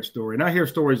really great story, and I hear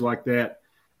stories like that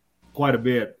quite a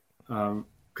bit.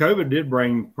 COVID did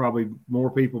bring probably more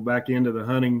people back into the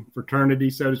hunting fraternity,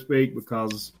 so to speak,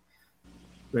 because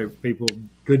people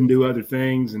couldn't do other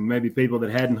things, and maybe people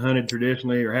that hadn't hunted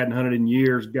traditionally or hadn't hunted in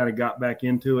years got back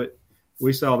into it.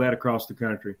 We saw that across the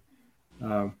country.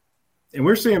 And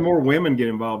we're seeing more women get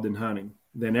involved in hunting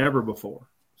than ever before.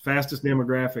 Fastest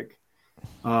demographic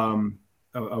of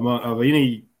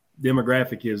any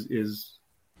demographic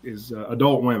is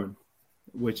adult women,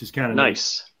 which is kind of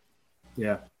nice.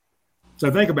 Yeah. So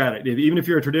think about it. Even if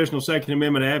you're a traditional Second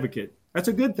Amendment advocate, that's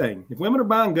a good thing. If women are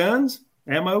buying guns,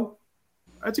 ammo,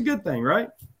 that's a good thing, right?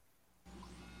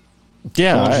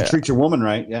 Yeah. As long as you treat your woman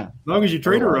right, yeah. As long as you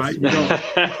treat her right, you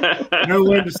don't know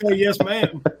when to say yes,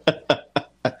 ma'am.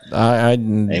 I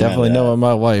definitely know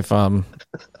my wife.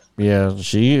 Yeah,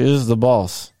 she is the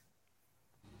boss.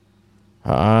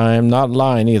 I'm not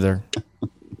lying either.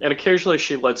 And occasionally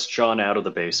she lets John out of the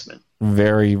basement.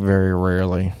 Very, very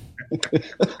rarely.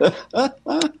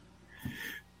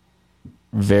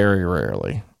 Very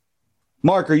rarely.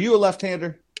 Mark, are you a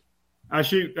left-hander? I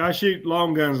shoot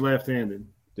long guns left-handed.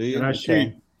 Do you? And I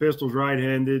shoot pistols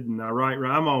right-handed, and I right.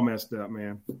 I'm all messed up,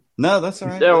 man. No, that's all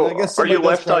right. So, I guess are you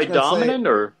left-eye dominant,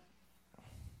 or?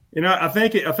 You know, I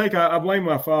think I blame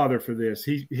my father for this.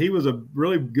 He was a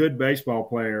really good baseball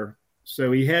player,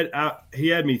 so he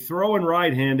had me throwing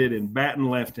right-handed and batting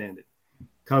left-handed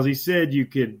because he said you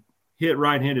could hit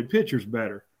right-handed pitchers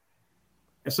better.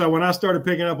 And so when I started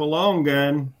picking up a long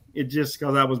gun, it just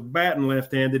because I was batting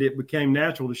left-handed, it became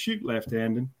natural to shoot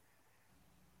left-handed.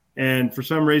 And for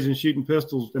some reason, shooting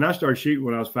pistols, and I started shooting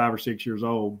when I was 5 or 6 years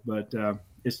old, but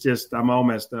it's just I'm all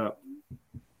messed up.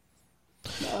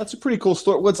 That's a pretty cool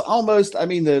story. What's almost, I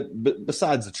mean,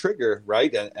 besides the trigger,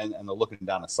 right, and the looking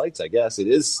down the sights, I guess, it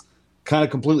is kind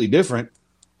of completely different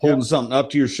holding something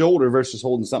up to your shoulder versus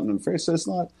holding something in the face. So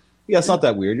it's not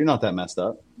that weird. You're not that messed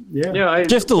up. Yeah,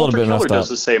 just a little bit messed up. Walter Keller does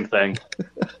the same thing.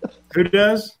 Who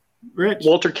does? Rich?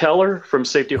 Walter Keller from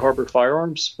Safety Harbor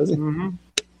Firearms. Mm-hmm.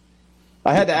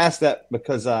 I had to ask that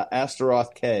because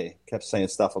Astaroth K kept saying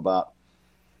stuff about,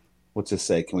 what's this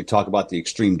say? Can we talk about the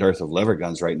extreme dearth of lever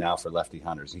guns right now for lefty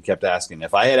hunters? He kept asking.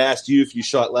 If I had asked you if you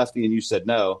shot lefty and you said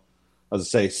no, I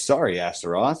was going to say, sorry,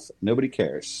 Astaroth. Nobody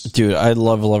cares. Dude, I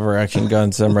love lever action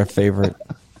guns. They're my favorite.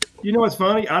 You know what's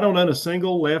funny? I don't own a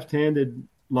single left-handed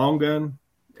long gun,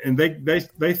 and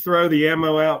they throw the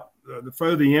ammo out,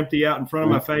 throw the empty out in front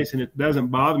of my face, and it doesn't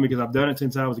bother me because I've done it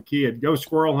since I was a kid. Go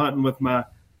squirrel hunting with my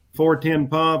 410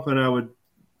 pump, and I would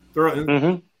throw it.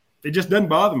 Mm-hmm. It just doesn't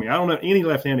bother me. I don't have any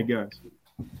left-handed guns.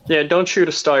 Yeah, don't shoot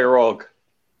a Steyr-AUG.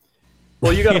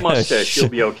 Well, you got a mustache. You'll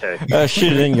be okay.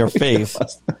 Shoot it in your face.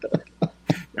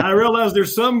 I realize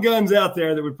there's some guns out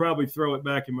there that would probably throw it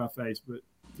back in my face, but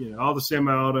all the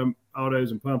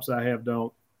semi-autos and pumps I have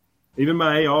don't. Even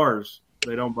my ARs,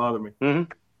 they don't bother me.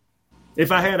 Mm-hmm.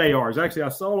 If I had ARs. Actually, I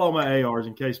sold all my ARs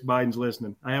in case Biden's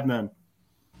listening. I have none.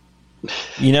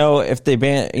 If they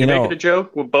ban, you making a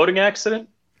joke with boating accident?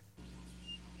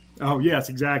 Oh yes,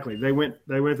 exactly. They went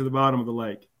to the bottom of the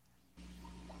lake.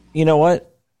 You know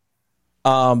what?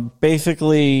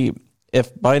 Basically,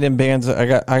 if Biden bans, I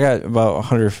got about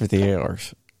 150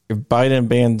 ARs. If Biden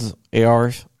bans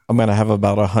ARs, I'm gonna have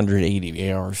about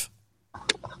 180 ARs.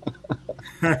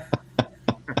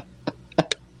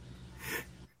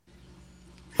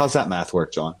 How's that math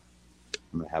work, John?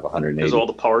 I'm gonna have 180. There's all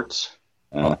the parts.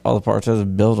 All the parts.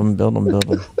 Just build them.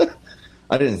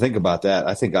 I didn't think about that.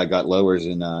 I think I got lowers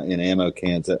in ammo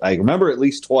cans. I remember at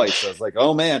least twice. I was like,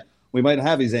 oh, man, we might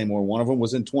have these anymore. One of them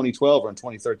was in 2012 or in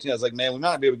 2013. I was like, man, we might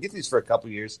not be able to get these for a couple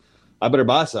of years. I better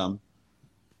buy some.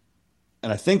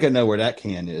 And I think I know where that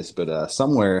can is, but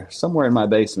somewhere in my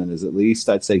basement is at least,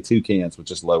 I'd say, 2 cans with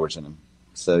just lowers in them.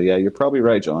 So, yeah, you're probably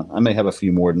right, John. I may have a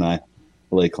few more than I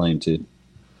lay claim to.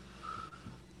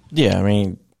 Yeah, I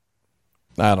mean,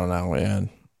 I don't know, man.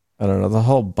 I don't know. The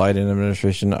whole Biden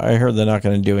administration, I heard they're not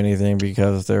going to do anything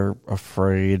because they're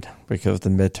afraid because of the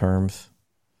midterms.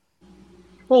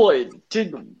 Well,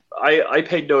 I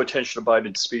paid no attention to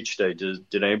Biden's speech today.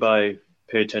 Did anybody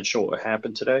pay attention to what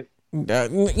happened today?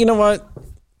 You know what?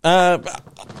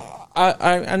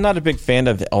 I'm not a big fan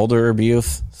of elder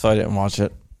abuse, so I didn't watch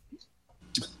it.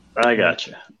 I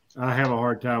gotcha. I have a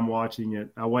hard time watching it.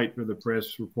 I wait for the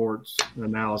press reports and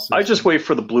analysis. I just wait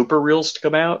for the blooper reels to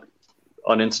come out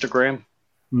on Instagram.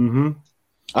 Mm-hmm.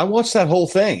 I watched that whole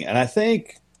thing, and I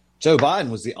think Joe Biden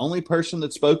was the only person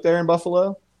that spoke there in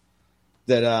Buffalo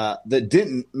that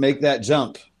didn't make that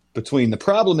jump between the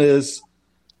problem is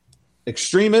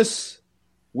extremists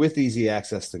with easy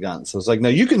access to guns. So it's like, no,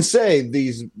 you can say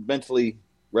these mentally,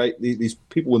 right, these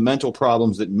people with mental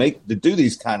problems that do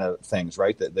these kind of things,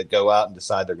 right, that go out and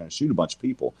decide they're going to shoot a bunch of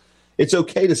people. It's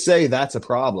okay to say that's a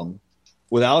problem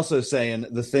without also saying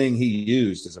the thing he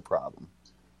used is a problem.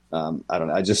 I don't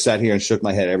know. I just sat here and shook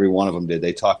my head. Every one of them did.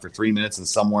 They talked for 3 minutes, and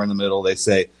somewhere in the middle they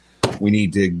say, we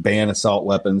need to ban assault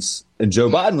weapons. And Joe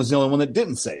Biden was the only one that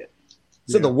didn't say it.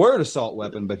 He said the word assault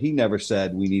weapon, but he never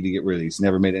said we need to get rid of these.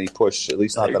 Never made any push, at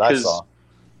least not that I saw.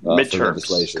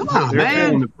 Midterms. Come on, They're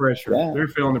feeling the pressure. Yeah. They're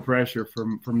feeling the pressure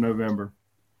from November.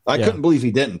 I couldn't believe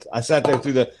he didn't. I sat there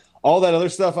through all that other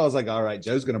stuff. I was like, all right,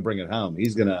 Joe's going to bring it home.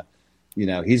 He's going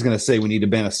he's going to say we need to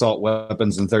ban assault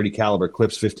weapons and 30 caliber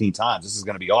clips 15 times. This is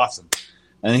going to be awesome.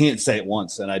 And he didn't say it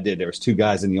once, and I did. There was 2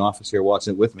 guys in the office here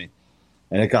watching it with me.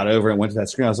 And it got over and went to that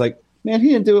screen. I was like, man, he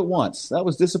didn't do it once. That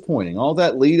was disappointing. All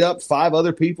that lead up, 5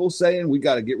 other people saying we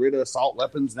got to get rid of assault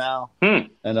weapons now. And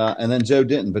then Joe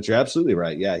didn't. But you're absolutely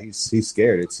right. Yeah, he's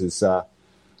scared. It's his,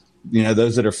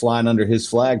 those that are flying under his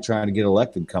flag trying to get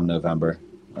elected come November.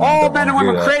 All men and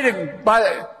women created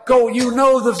by you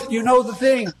know the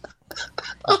thing.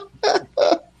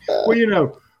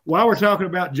 Well, while we're talking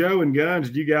about Joe and guns,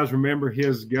 do you guys remember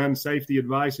his gun safety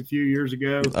advice a few years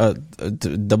ago?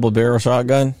 Double barrel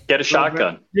shotgun. Get a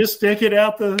shotgun. Just stick it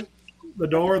out the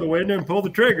door of the window and pull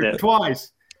the trigger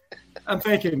twice. I'm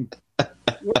thinking,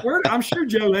 I'm sure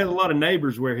Joe has a lot of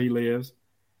neighbors where he lives.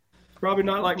 Probably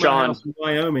not like my house in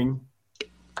Wyoming.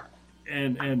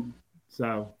 And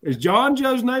so, is John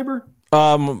Joe's neighbor?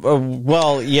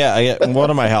 Well, yeah. One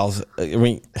of my houses. I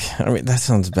mean, that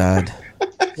sounds bad.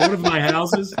 One of my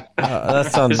houses.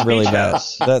 That sounds really bad.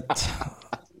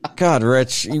 God,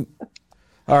 Rich.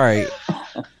 All right.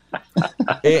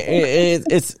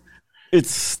 It's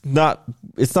not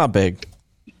big.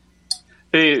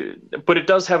 But it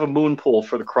does have a moon pool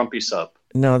for the Crumpy sub.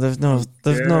 No, there's no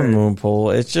moon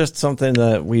pool. It's just something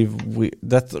that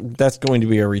that's going to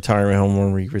be a retirement home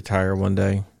when we retire one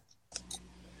day.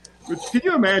 But can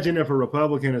you imagine if a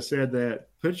Republican had said that?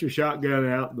 Put your shotgun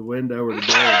out the window or the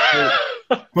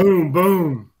door. Boom,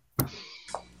 boom.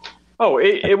 Oh,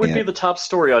 it would be the top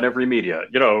story on every media.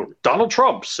 Donald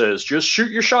Trump says just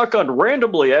shoot your shotgun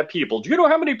randomly at people. Do you know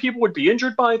how many people would be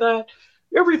injured by that?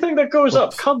 Everything that goes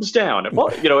up comes down. It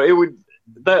would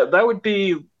that would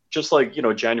be just like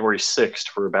January 6th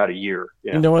for about a year.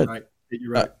 Yeah. You know what? Right.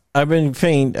 You're right. I've been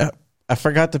saying I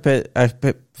forgot to put. I've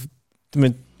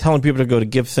been telling people to go to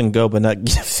Gibson Go, but not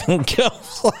Gibson Go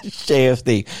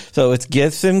 /JSD. So it's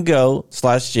Gibson Go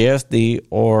 /JSD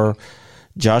or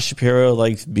Josh Shapiro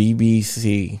likes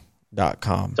BBC.com.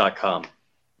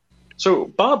 So,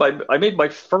 Bob, I made my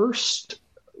first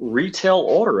retail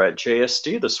order at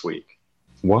JSD this week.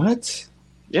 What?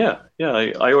 Yeah.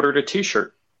 I ordered a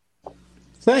T-shirt.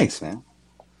 Thanks, man.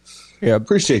 Yeah,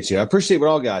 appreciate you. I appreciate what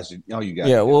all you guys.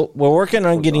 Yeah, well, we're working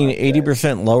on getting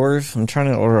 80% lowers. I'm trying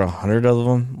to order 100 of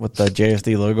them with the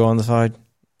JSD logo on the side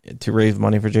to raise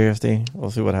money for JSD.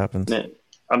 We'll see what happens.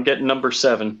 I'm getting number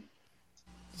 7.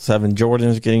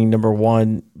 Jordan's getting number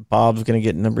 1. Bob's going to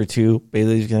get number 2.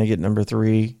 Bailey's going to get number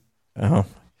 3. Aaron's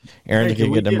going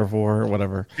to get number 4 or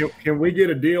whatever. Can we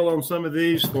get a deal on some of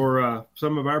these for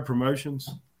some of our promotions?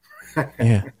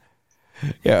 Yeah.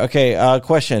 Yeah, okay.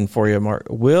 Question for you, Mark.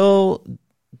 Will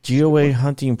GOA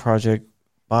Hunting Project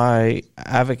buy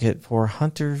advocate for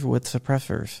hunters with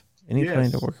suppressors? Any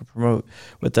plan to work and promote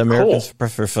with the American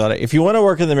Suppressor Society? If you want to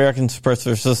work in the American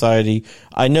Suppressor Society,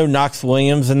 I know Knox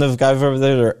Williams and those guys over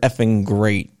there are effing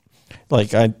great.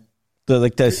 The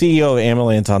CEO of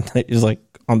Amelance is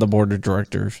on the board of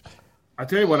directors. I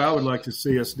tell you what I would like to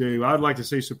see us do. I would like to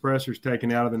see suppressors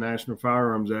taken out of the National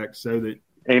Firearms Act so that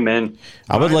Amen.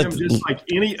 I would like just like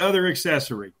any other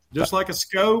accessory, just like a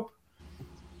scope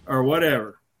or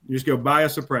whatever. You just go buy a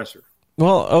suppressor.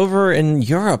 Well, over in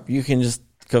Europe, you can just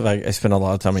because I spend a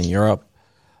lot of time in Europe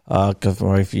because my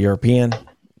wife's European.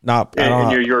 In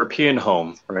your European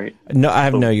home, right? No, I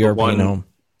have no European home.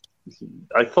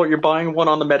 I thought you're buying one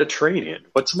on the Mediterranean.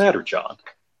 What's the matter, John?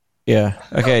 Yeah.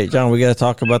 Okay, John, we got to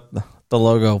talk about the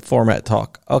logo format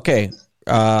talk. Okay.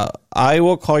 I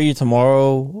will call you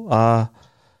tomorrow.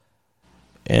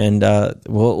 And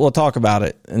we'll talk about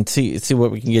it and see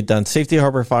what we can get done. Safety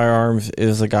Harbor Firearms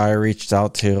is the guy I reached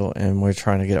out to, and we're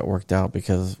trying to get it worked out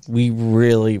because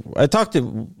I talked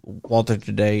to Walter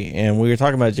today, and we were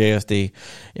talking about JSD,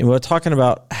 and we were talking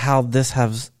about how this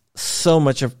has so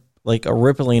much of a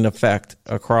rippling effect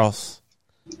across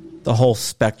the whole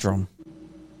spectrum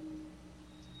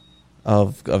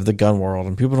of the gun world,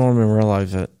 and people don't even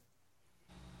realize it.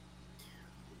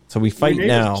 So we fight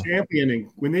now.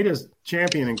 We need a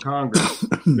champion in Congress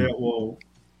that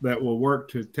will work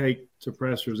to take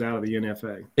suppressors out of the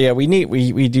NFA. Yeah, we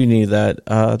do need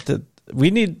that. We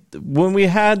need when we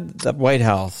had the White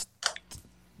House,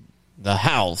 the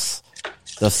House,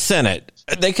 the Senate,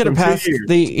 they could have passed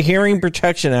the Hearing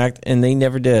Protection Act, and they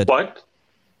never did. What?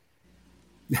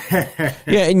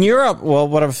 Yeah, in Europe. Well,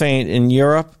 what I'm saying in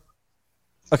Europe.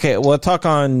 Okay, we'll talk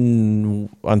on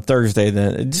Thursday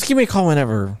then. Just give me a call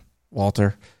whenever,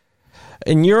 Walter.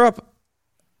 In Europe,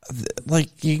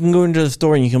 you can go into the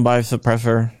store and you can buy a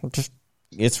suppressor.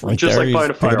 It's right just there. Like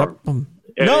buying a firearm.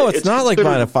 No, it's not like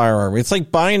buying a firearm. It's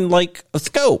like buying a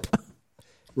scope.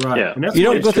 Right. Yeah. You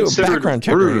don't go through a background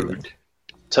check.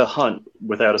 to hunt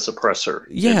without a suppressor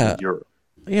in Europe.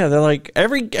 Yeah, they're like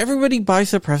everybody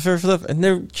buys suppressor stuff, and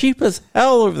they're cheap as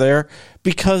hell over there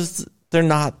because they're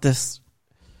not this.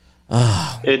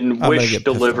 And Wish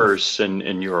delivers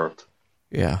in Europe.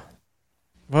 Yeah.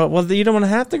 Well, you don't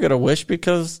have to go to Wish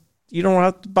because you don't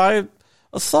have to buy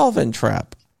a solvent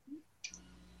trap.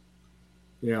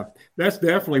 Yeah, that's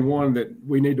definitely one that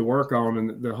we need to work on,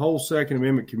 and the whole Second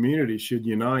Amendment community should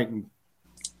unite and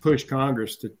push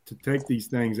Congress to take these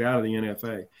things out of the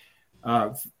NFA.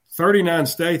 39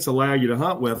 states allow you to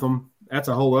hunt with them. That's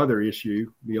a whole other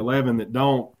issue. The 11 that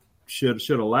don't should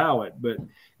allow it. But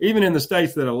even in the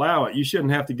states that allow it, you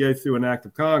shouldn't have to go through an act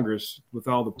of Congress with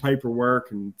all the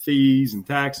paperwork and fees and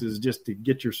taxes just to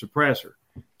get your suppressor.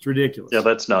 It's ridiculous. Yeah,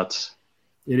 that's nuts.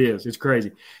 It is. It's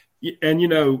crazy.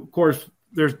 And, of course,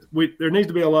 there needs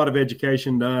to be a lot of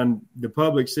education done. The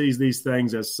public sees these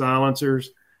things as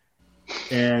silencers.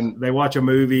 And they watch a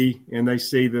movie and they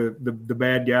see the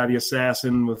bad guy, the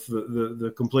assassin with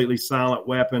the completely silent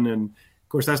weapon. And of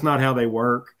course, that's not how they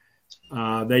work.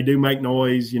 They do make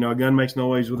noise. A gun makes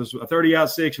noise with a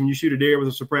 30-06. When you shoot a deer with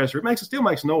a suppressor, it still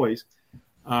makes noise,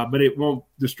 but it won't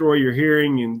destroy your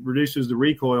hearing and reduces the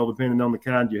recoil depending on the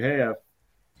kind you have.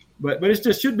 But it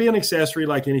just should be an accessory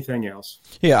like anything else.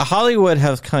 Yeah, Hollywood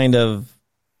has kind of,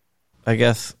 I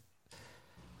guess,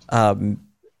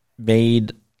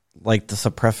 made like the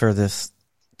suppressor this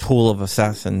tool of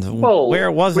assassins. Well, where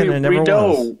it wasn't, it never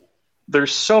was.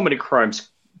 There's so many crimes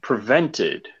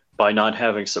prevented by not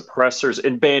having suppressors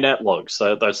and bayonet lugs.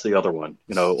 That's the other one.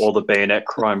 All the bayonet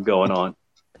crime going on.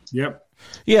 Yep.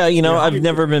 Yeah, I've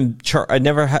never been I've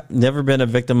never been a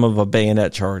victim of a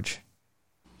bayonet charge.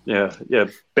 Yeah,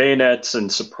 bayonets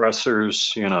and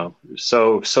suppressors,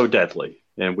 so deadly,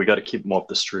 and we got to keep them off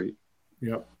the street.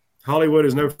 Yep. Hollywood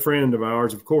is no friend of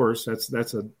ours, of course.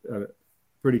 That's a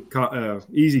pretty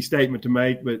easy statement to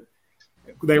make, but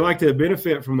they like to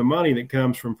benefit from the money that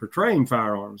comes from portraying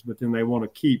firearms, but then they want to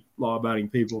keep law-abiding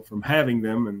people from having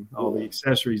them and all the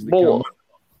accessories that come with them.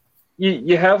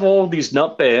 You have all these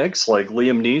nutbags like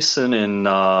Liam Neeson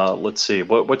and let's see,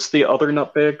 what's the other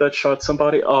nutbag that shot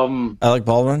somebody? Alec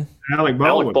Baldwin. Alec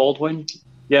Baldwin.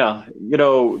 Yeah,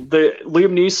 the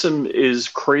Liam Neeson is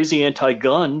crazy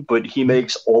anti-gun, but he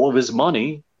makes all of his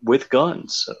money with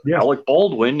guns. Yeah. Alec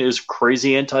Baldwin is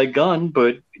crazy anti-gun,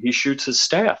 but he shoots his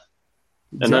staff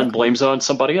and then blames it on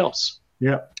somebody else.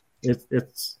 Yeah,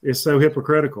 it's so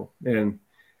hypocritical, and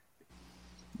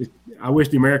I wish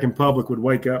the American public would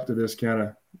wake up to this kind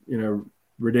of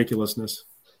ridiculousness.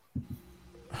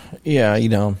 Yeah,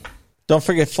 don't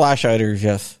forget flash-hiders.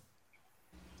 Yes.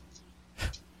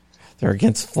 They're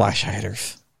against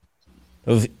flash-hiders.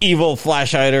 Those evil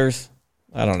flash-hiders.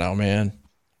 I don't know, man.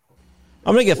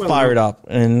 I'm going to get fired up,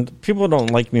 and people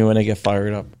don't like me when I get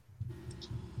fired up.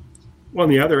 Well,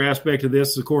 the other aspect of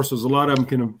this, of course, is a lot of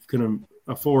them can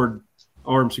afford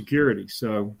armed security.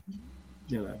 So,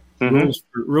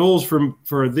 rules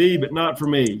for thee, but not for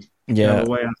me. Yeah, the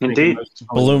way I think indeed.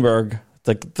 Bloomberg,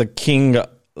 the king,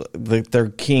 their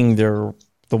king, they're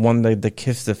the one that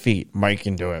kiss the feet. Mike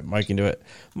can do it.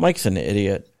 Mike's an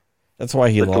idiot. That's why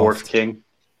he lost. The dwarf king.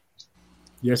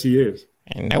 Yes, he is.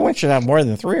 And no one should have more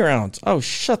than 3 rounds. Oh,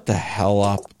 shut the hell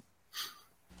up,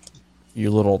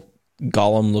 you little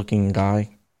Gollum-looking guy.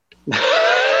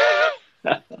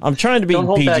 I'm trying to be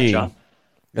PG. Back,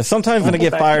 sometimes when I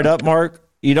get fired up, Mark,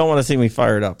 you don't want to see me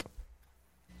fired up.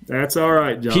 That's all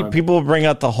right, John. People bring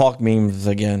out the Hawk memes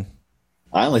again.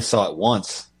 I only saw it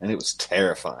once, and it was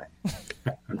terrifying.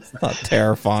 It's not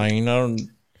terrifying.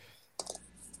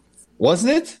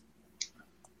 Wasn't it?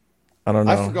 I don't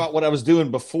know. I forgot what I was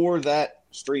doing before that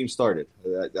stream started.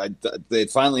 It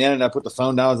finally ended. I put the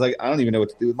phone down. I was like, I don't even know what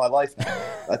to do with my life now.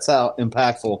 That's how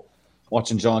impactful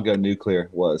watching John go nuclear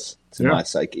was to my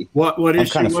psyche. What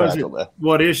issue was it?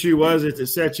 What issue was it that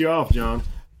set you off, John?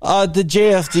 The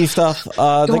JFD stuff.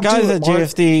 The guys at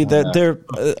JFD, that they're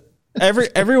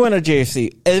everyone at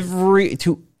JFD,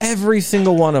 every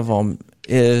single one of them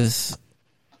is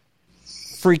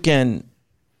freaking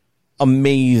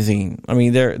amazing. I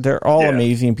mean, they're all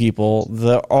amazing people.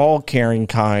 They're all caring,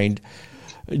 kind.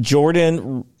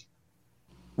 Jordan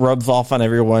rubs off on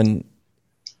everyone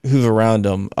who's around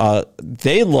him.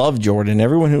 They love Jordan.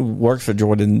 Everyone who works for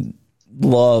Jordan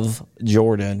loves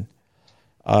Jordan.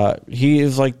 He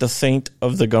is like the saint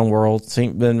of the gun world,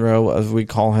 Saint Monroe, as we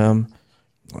call him.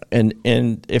 And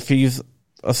if he's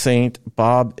a saint,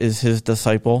 Bob is his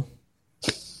disciple.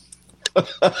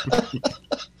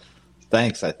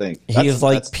 Thanks, I think. He is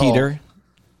like Peter.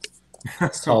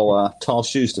 Tall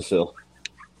shoes to fill.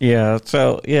 Yeah,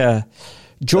 so, yeah.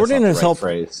 Jordan has helped.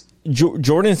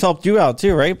 Jordan's helped you out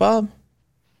too, right, Bob?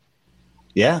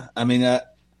 Yeah, I mean,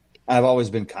 I've always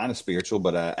been kind of spiritual,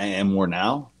 but I am more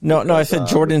now. No, I said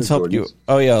Jordan's helped you.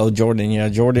 Oh yeah, Jordan. Yeah,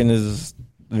 Jordan is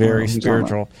very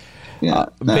spiritual. Yeah,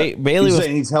 Bailey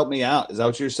saying he's helped me out. Is that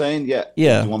what you're saying? Yeah.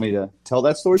 Yeah. You want me to tell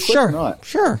that story? Quick or not?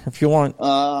 Sure, if you want.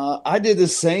 I did the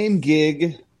same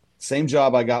gig, same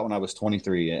job I got when I was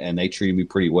 23, and they treated me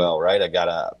pretty well. Right, I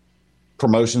got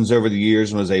promotions over the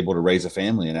years and was able to raise a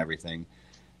family and everything.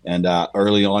 And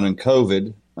early on in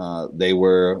COVID,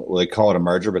 they call it a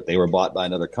merger, but they were bought by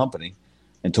another company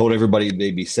and told everybody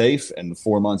they'd be safe. And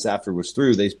 4 months after it was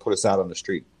through, they put us out on the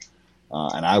street.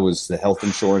 And I was the health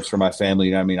insurance for my family.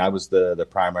 You know, I mean, I was the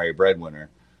primary breadwinner.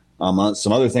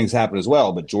 Some other things happened as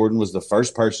well, but Jordan was the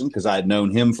first person, because I had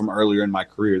known him from earlier in my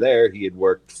career there. He had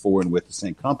worked for and with the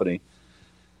same company.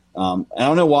 I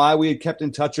don't know why we had kept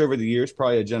in touch over the years,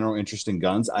 probably a general interest in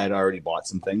guns. I had already bought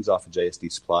some things off of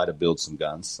JSD Supply to build some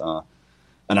guns.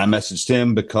 And I messaged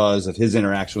him because of his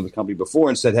interaction with the company before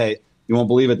and said, hey, you won't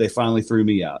believe it, they finally threw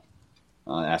me out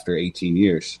after 18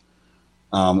 years.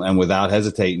 And without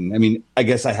hesitating, I mean, I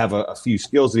guess I have a few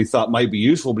skills that he thought might be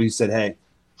useful, but he said, hey,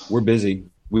 we're busy.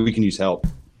 We can use help.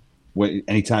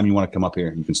 Anytime you want to come up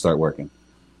here, you can start working.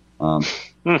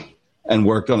 And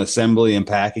worked on assembly and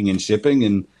packing and shipping.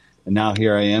 And now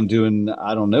here I am doing,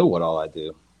 I don't know what all I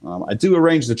do. I do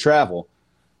arrange the travel.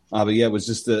 But yeah, it was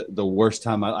just the worst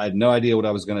time. I had no idea what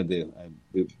I was going to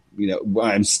do.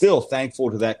 I'm still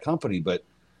thankful to that company, but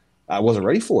I wasn't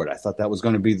ready for it. I thought that was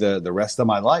going to be the rest of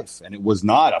my life. And it was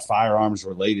not a firearms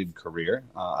related career.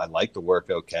 I liked the work.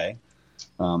 Okay.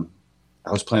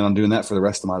 I was planning on doing that for the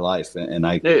rest of my life. And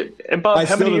Bob,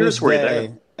 how many years were you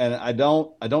there? And I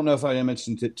don't know if I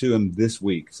mentioned it to him this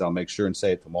week, so I'll make sure and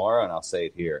say it tomorrow, and I'll say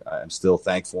it here. I'm still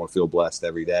thankful and feel blessed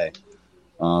every day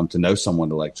to know someone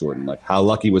like Jordan. Like, how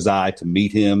lucky was I to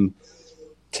meet him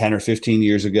 10 or 15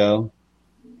 years ago?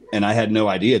 And I had no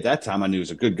idea at that time. I knew he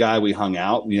was a good guy. We hung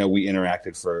out. We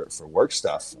interacted for work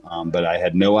stuff, but I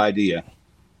had no idea,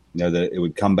 that it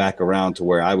would come back around to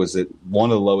where I was at one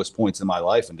of the lowest points in my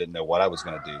life and didn't know what I was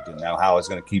going to do. Didn't know how I was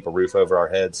going to keep a roof over our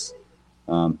heads.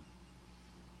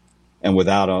 And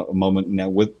without a moment,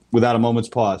 without a moment's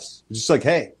pause, just like,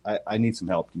 hey, I need some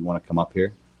help. Do you want to come up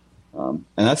here? And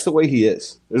that's the way he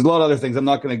is. There's a lot of other things I'm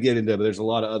not going to get into, but there's a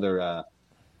lot of other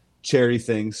charity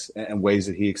things and ways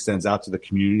that he extends out to the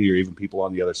community or even people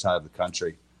on the other side of the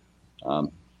country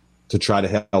to try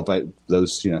to help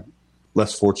those,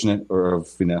 less fortunate or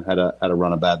had a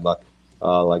run of bad luck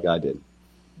like I did.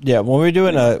 Yeah, when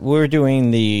we were doing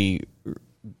the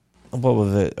what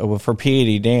was it for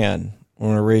P.A.D. Dan. When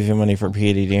we were raising money for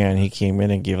P.A.D. Dan, he came in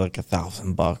and gave like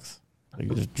 $1,000. He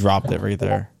just dropped it right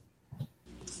there.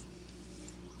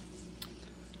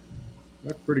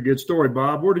 That's a pretty good story,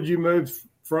 Bob. Where did you move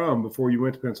from before you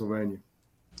went to Pennsylvania?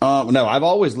 No, I've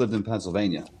always lived in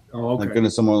Pennsylvania. Oh, okay. Thank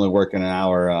goodness I'm only working an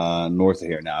hour north of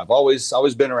here now. I've always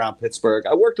been around Pittsburgh.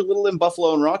 I worked a little in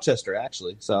Buffalo and Rochester,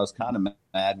 actually. So I was kind of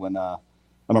mad when I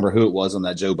remember who it was on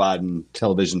that Joe Biden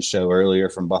television show earlier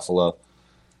from Buffalo.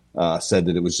 Said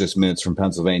that it was just minutes from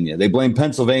Pennsylvania. They blame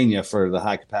Pennsylvania for the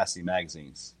high-capacity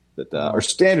magazines that or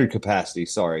standard capacity.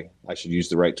 Sorry, I should use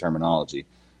the right terminology.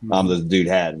 That the dude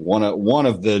had. One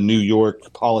of the New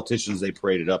York politicians they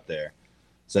paraded up there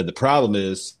said the problem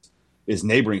is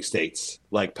neighboring states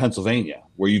like Pennsylvania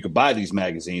where you could buy these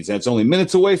magazines and it's only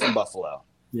minutes away from Buffalo.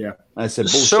 Yeah, I said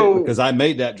bullshit because I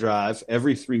made that drive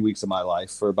every 3 weeks of my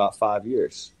life for about 5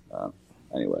 years.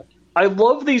 Anyway. I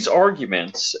love these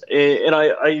arguments, and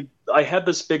I had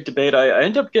this big debate. I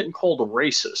ended up getting called a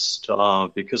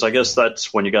racist because I guess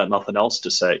that's when you got nothing else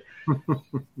to say.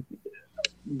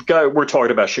 We're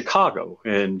talking about Chicago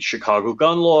and Chicago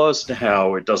gun laws and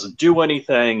how it doesn't do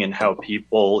anything and how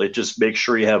it just makes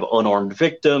sure you have unarmed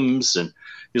victims. And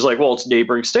he's like, well, it's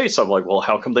neighboring states. I'm like, well,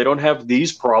 how come they don't have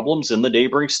these problems in the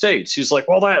neighboring states? He's like,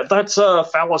 well, that's a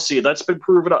fallacy. That's been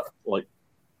proven up. Like,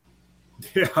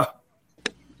 yeah.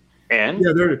 And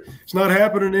it's not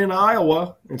happening in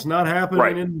Iowa. It's not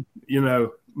happening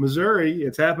in Missouri.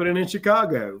 It's happening in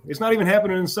Chicago. It's not even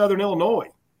happening in Southern Illinois.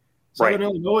 Southern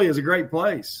Illinois is a great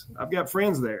place. I've got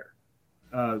friends there.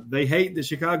 They hate that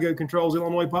Chicago controls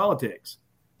Illinois politics.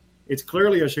 It's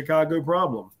clearly a Chicago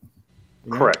problem.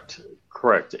 Correct.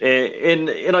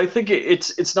 And I think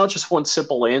it's not just one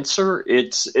simple answer.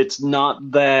 It's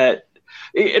not that.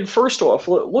 And first off,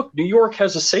 look, New York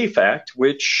has a SAFE Act,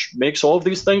 which makes all of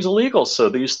these things illegal. So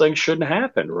these things shouldn't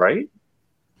happen, right?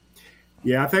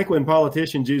 Yeah, I think when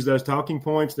politicians use those talking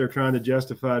points, they're trying to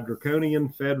justify draconian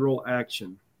federal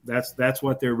action. That's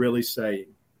what they're really saying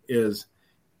is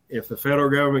if the federal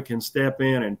government can step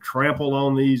in and trample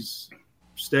on these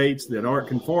states that aren't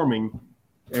conforming,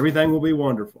 everything will be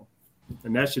wonderful.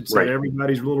 And that should set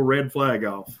everybody's little red flag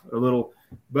off. A little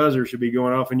buzzer should be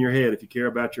going off in your head if you care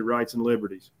about your rights and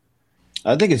liberties.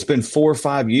 I think it's been 4 or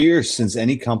 5 years since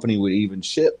any company would even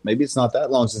ship. Maybe it's not that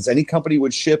long since any company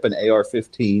would ship an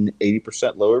AR-15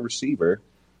 80% lower receiver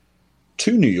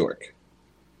to New York.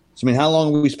 So, I mean, how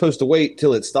long are we supposed to wait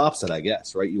till it stops it, I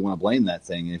guess, right? You want to blame that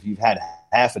thing. And if you've had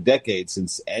half a decade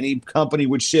since any company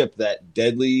would ship that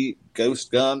deadly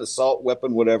ghost gun, assault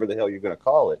weapon, whatever the hell you're going to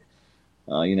call it,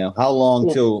 how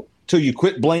long till you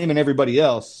quit blaming everybody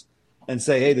else and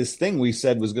say, hey, this thing we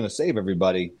said was going to save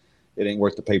everybody, it ain't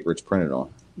worth the paper it's printed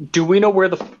on. Do we know where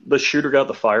the shooter got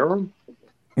the firearm?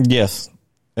 Yes.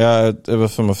 It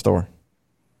was from a store.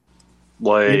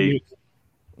 Like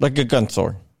a gun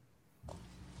store.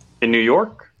 In New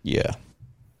York? Yeah.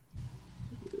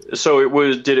 So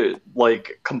did it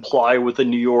like comply with the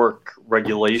New York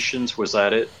regulations? Was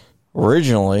that it?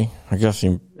 Originally, I guess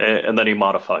and then he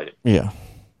modified it. Yeah.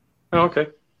 Oh, okay.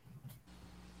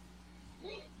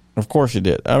 Of course he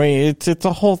did. I mean, it's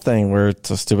a whole thing where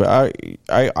it's a stupid.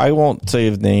 I won't say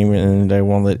his name, and I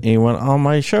won't let anyone on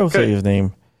my show say his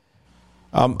name.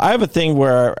 I have a thing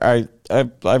where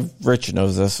Rich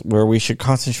knows this, where we should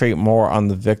concentrate more on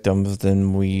the victims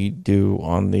than we do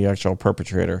on the actual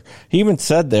perpetrator. He even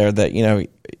said there that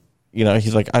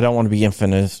he's like, I don't want to be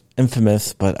infamous,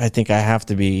 but I think I have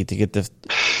to be to get this.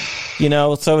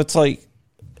 So it's like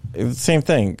the same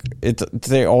thing.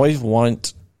 They always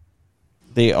want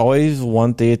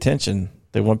the attention.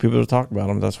 They want people to talk about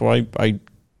them. That's why I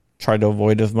try to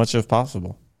avoid as much as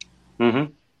possible.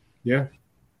 Mm-hmm. Yeah.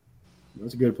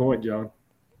 That's a good point, John.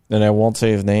 And I won't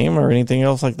say his name or anything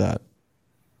else like that.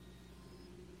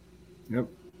 Yep.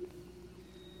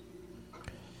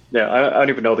 Yeah, I don't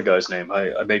even know the guy's name.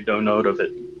 I made no note of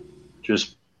it.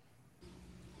 Just,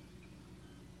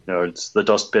 it's the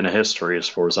dustbin of history as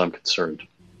far as I'm concerned.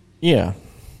 Yeah.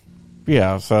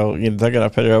 Yeah, so they're going to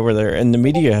put it over there. And the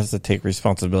media has to take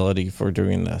responsibility for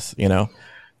doing this,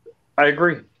 I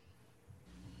agree.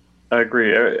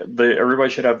 Everybody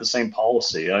should have the same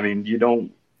policy. I mean, you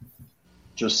don't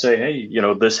just say, hey,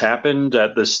 this happened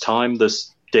at this time,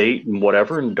 this date, and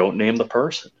whatever, and don't name the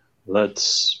person.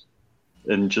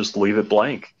 And just leave it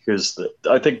blank. Because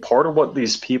I think part of what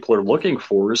these people are looking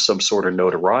for is some sort of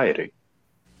notoriety.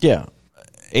 Yeah.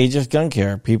 Ageist gun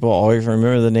care. People always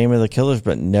remember the name of the killers,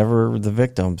 but never the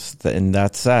victims. And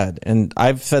that's sad. And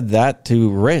I've said that to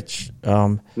Rich.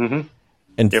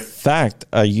 In fact,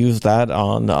 I used that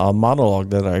on a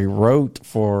monologue that I wrote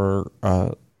for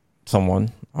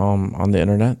someone on the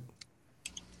internet.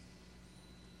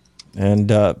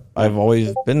 And I've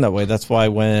always been that way. That's why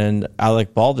when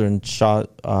Alec Baldwin shot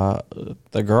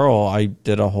the girl, I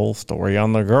did a whole story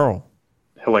on the girl.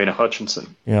 Helena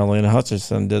Hutchinson. Yeah, Helena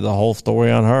Hutchinson did the whole story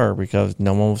on her because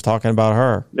no one was talking about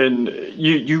her. And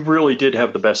you really did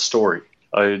have the best story.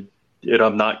 I'm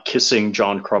not kissing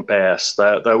John Crump ass.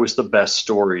 That was the best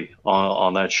story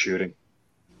on that shooting.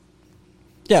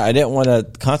 Yeah, I didn't want to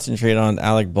concentrate on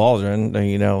Alec Baldwin.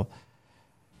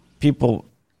 People,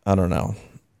 I don't know.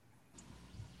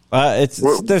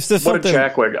 There's just what a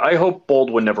jackwag. I hope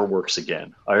Baldwin never works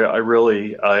again. I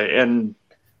really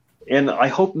and I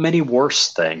hope many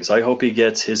worse things. I hope he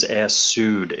gets his ass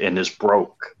sued and is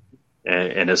broke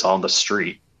and is on the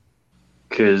street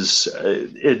because I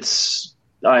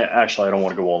don't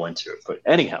want to go all into it, but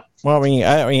anyhow. Well,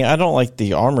 I don't like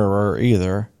the armorer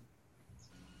either,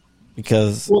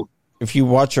 because if you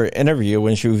watch her interview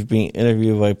when she was being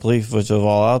interviewed by police, which was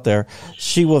all out there,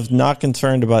 she was not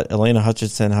concerned about Helena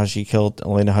Hutchinson, how she killed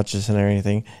Helena Hutchinson or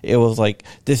anything. It was like,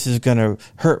 this is going to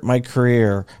hurt my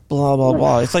career, blah, blah,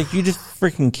 blah. It's like, you just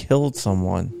freaking killed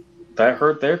someone. That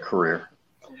hurt their career.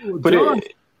 But John,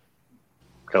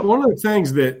 one of the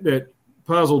things that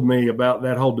puzzled me about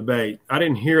that whole debate, I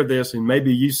didn't hear this, and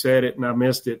maybe you said it and I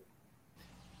missed it.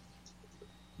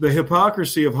 The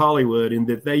hypocrisy of Hollywood in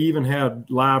that they even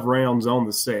had live rounds on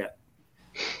the set.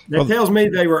 That tells me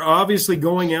they were obviously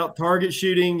going out target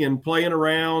shooting and playing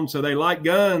around, so they like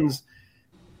guns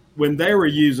when they were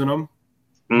using them,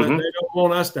 but they don't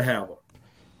want us to have them.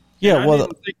 Yeah, I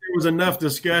didn't think there was enough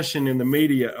discussion in the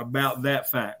media about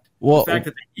that fact. The fact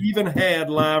that they even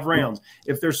had live rounds.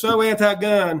 If they're so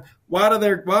anti-gun, why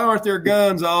aren't their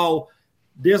guns all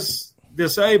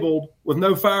disabled with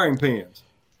no firing pins?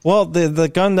 Well, the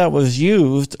gun that was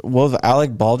used was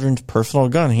Alec Baldwin's personal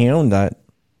gun. He owned that.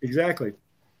 Exactly.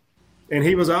 And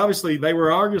they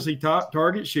were obviously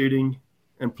target shooting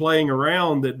and playing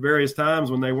around at various times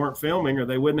when they weren't filming, or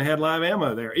they wouldn't have had live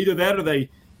ammo there. Either that or they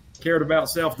cared about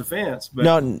self-defense.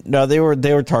 But no, they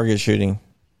were target shooting.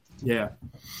 Yeah.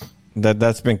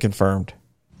 That's been confirmed.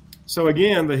 So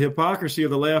again, the hypocrisy of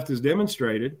the left is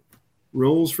demonstrated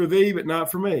rules for thee, but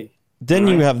not for me. Then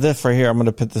you have this right here. I'm going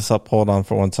to put this up. Hold on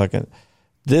for 1 second.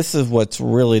 This is what's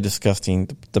really disgusting.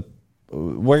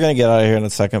 We're going to get out of here in a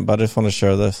second, but I just want to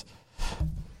show the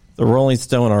Rolling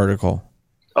Stone article.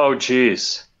 Oh,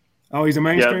 geez. Oh, he's a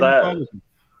mainstream Republican.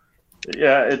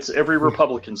 Yeah, it's every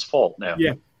Republican's fault now.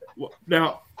 Yeah. Well,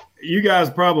 now, you guys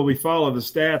probably follow the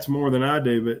stats more than I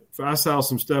do, but I saw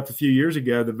some stuff a few years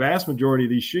ago. The vast majority of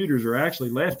these shooters are actually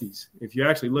lefties. If you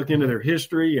actually look into their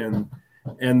history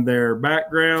and their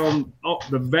background,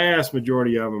 the vast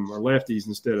majority of them are lefties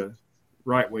instead of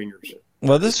right-wingers.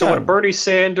 Well, when Bernie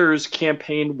Sanders,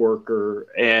 campaign worker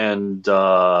and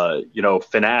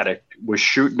fanatic, was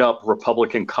shooting up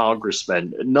Republican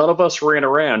congressmen, none of us ran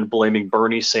around blaming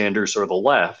Bernie Sanders or the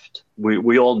left.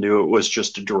 We all knew it was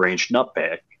just a deranged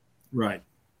nutbag. Right.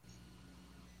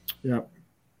 Yeah.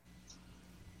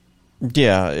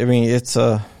 Yeah, I mean, it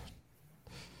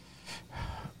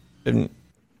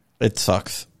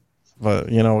sucks,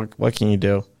 but what can you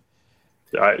do?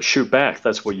 Shoot back.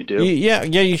 That's what you do. Yeah,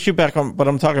 you shoot back. But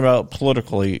I'm talking about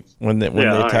politically when they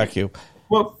attack you.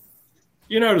 Well,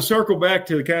 to circle back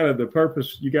to kind of the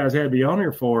purpose you guys had me on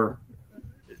here for,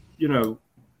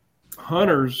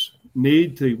 hunters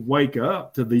need to wake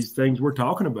up to these things we're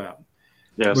talking about.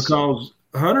 Yes. Because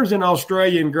hunters in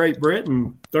Australia and Great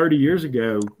Britain 30 years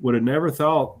ago would have never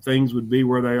thought things would be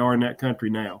where they are in that country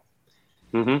now.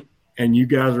 Mm-hmm. And you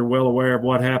guys are well aware of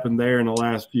what happened there in the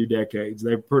last few decades.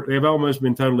 They've almost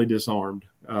been totally disarmed.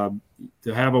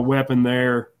 To have a weapon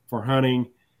there for hunting,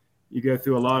 you go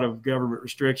through a lot of government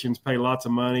restrictions, pay lots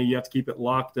of money. You have to keep it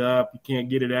locked up. You can't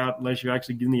get it out unless you're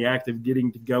actually in the act of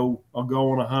getting to go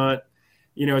on a hunt.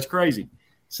 It's crazy.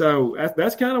 So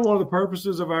that's kind of one of the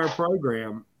purposes of our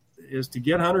program is to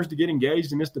get hunters to get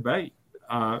engaged in this debate.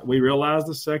 We realize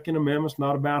the Second Amendment's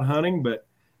not about hunting, but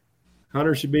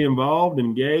hunters should be involved and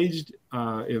engaged.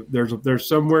 If there's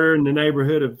somewhere in the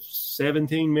neighborhood of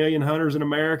 17 million hunters in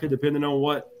America, depending on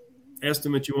what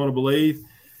estimate you want to believe.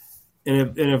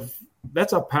 And if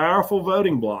that's a powerful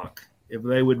voting bloc, if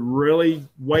they would really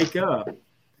wake up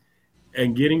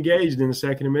and get engaged in the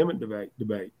Second Amendment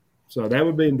debate. So that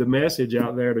would be the message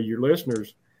out there to your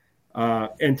listeners.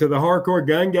 And to the hardcore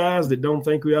gun guys that don't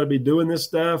think we ought to be doing this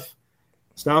stuff,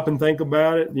 stop and think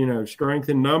about it. Strength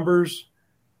in numbers.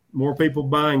 More people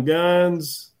buying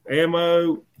guns,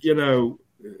 ammo, it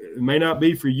may not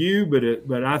be for you,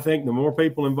 but I think the more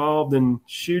people involved in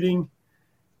shooting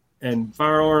and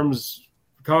firearms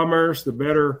commerce, the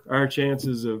better our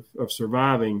chances of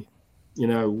surviving,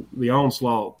 the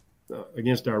onslaught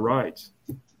against our rights.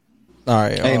 All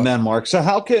right. Amen, Mark. So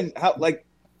how can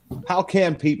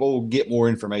people get more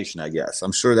information, I guess?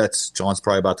 I'm sure John's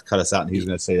probably about to cut us out, and he's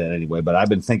going to say that anyway, but I've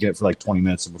been thinking it for like 20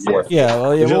 minutes before.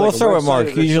 We'll start with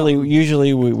Mark.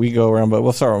 Usually we go around, but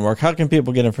we'll start with Mark. How can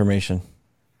people get information?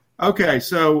 Okay,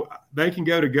 so they can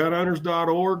go to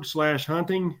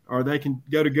gunhunters.org/hunting, or they can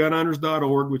go to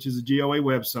gunhunters.org, which is a GOA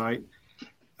website.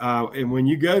 And when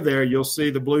you go there, you'll see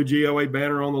the blue GOA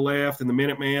banner on the left and the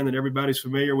Minuteman that everybody's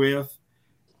familiar with.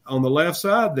 On the left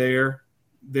side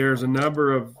there's a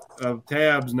number of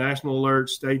tabs: national alerts,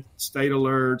 state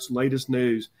alerts, latest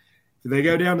news. If they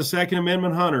go down to Second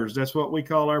Amendment Hunters, that's what we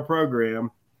call our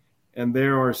program, and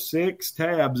there are 6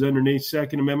 tabs underneath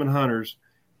Second Amendment Hunters,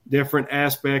 different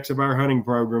aspects of our hunting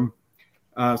program.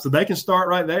 So they can start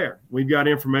right there. We've got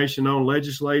information on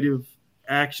legislative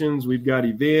actions. We've got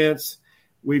events.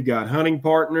 We've got hunting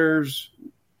partners.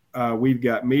 We've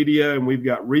got media, and we've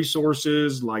got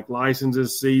resources like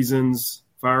licenses, seasons,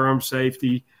 firearm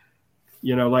safety,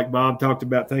 like Bob talked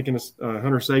about taking a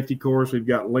hunter safety course. We've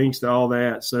got links to all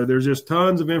that. So there's just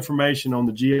tons of information on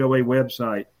the GOA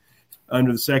website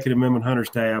under the Second Amendment Hunters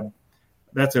tab.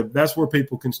 That's where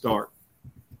people can start.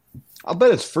 I'll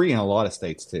bet it's free in a lot of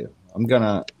states too. I don't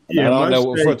know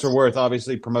what it's worth,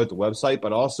 obviously promote the website,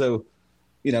 but also,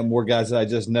 more guys that I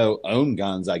just know own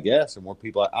guns, I guess, and more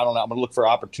people. I don't know. I'm going to look for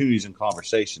opportunities in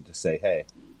conversation to say, hey,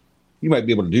 you might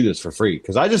be able to do this for free.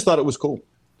 Because I just thought it was cool.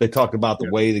 They talked about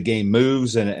the way the game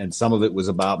moves, and some of it was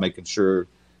about making sure,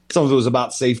 some of it was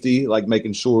about safety, like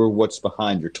making sure what's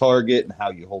behind your target and how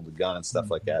you hold the gun and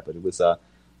stuff like that. But it was, I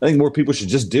think more people should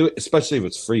just do it, especially if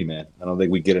it's free, man. I don't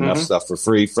think we get enough stuff for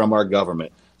free from our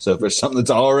government. So if there's something that's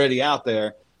already out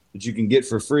there that you can get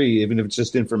for free, even if it's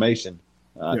just information,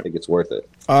 I think it's worth it.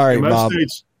 All right, most Bob.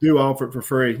 states do offer it for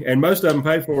free, and most of them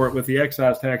pay for it with the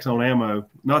excise tax on ammo.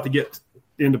 Not to get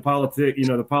into politics,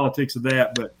 the politics of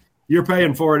that, but you're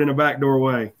paying for it in a backdoor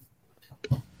way.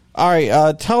 All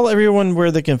right, tell everyone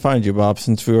where they can find you, Bob,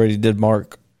 since we already did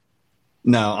Mark.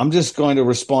 No, I'm just going to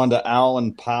respond to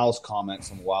Alan Powell's comments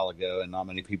from a while ago, and not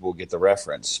many people will get the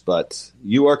reference. But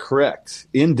you are correct.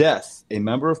 In death, a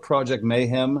member of Project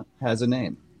Mayhem has a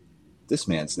name. This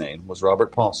man's name was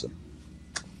Robert Paulson.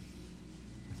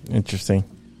 Interesting.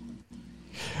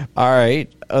 All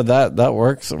right, that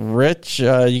works. Rich,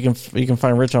 you can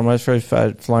find Rich on MySpace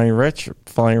at Flying Rich,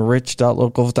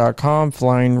 flyingrich.locals.com,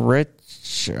 Flying Rich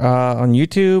on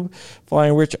YouTube,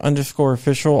 Flying Rich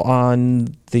 _official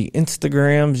on the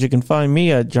Instagrams. You can find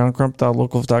me at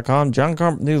johncrump.locals.com. John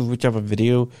Crump News, which have a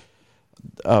video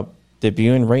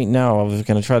debuting right now. I was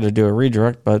going to try to do a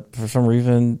redirect, but for some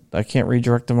reason I can't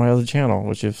redirect to my other channel,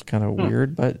 which is kind of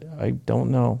weird, but I don't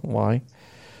know why.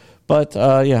 But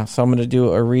yeah, so I'm going to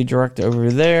do a redirect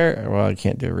over there. Well, I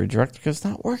can't do a redirect because it's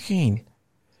not working.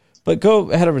 But go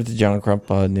head over to John Crump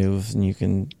News and you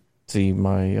can see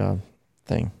my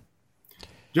thing.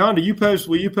 John, will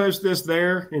you post this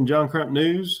there in John Crump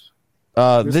News?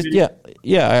 I can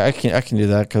do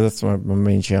that because that's my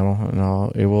main channel,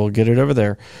 and it will get it over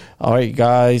there. All right,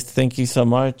 guys, thank you so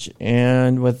much.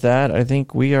 And with that, I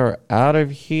think we are out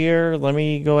of here. Let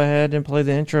me go ahead and play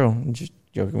the intro. I'm just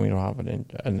joking, we don't have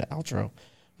an outro.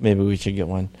 Maybe we should get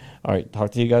one. All right,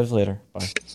 talk to you guys later. Bye.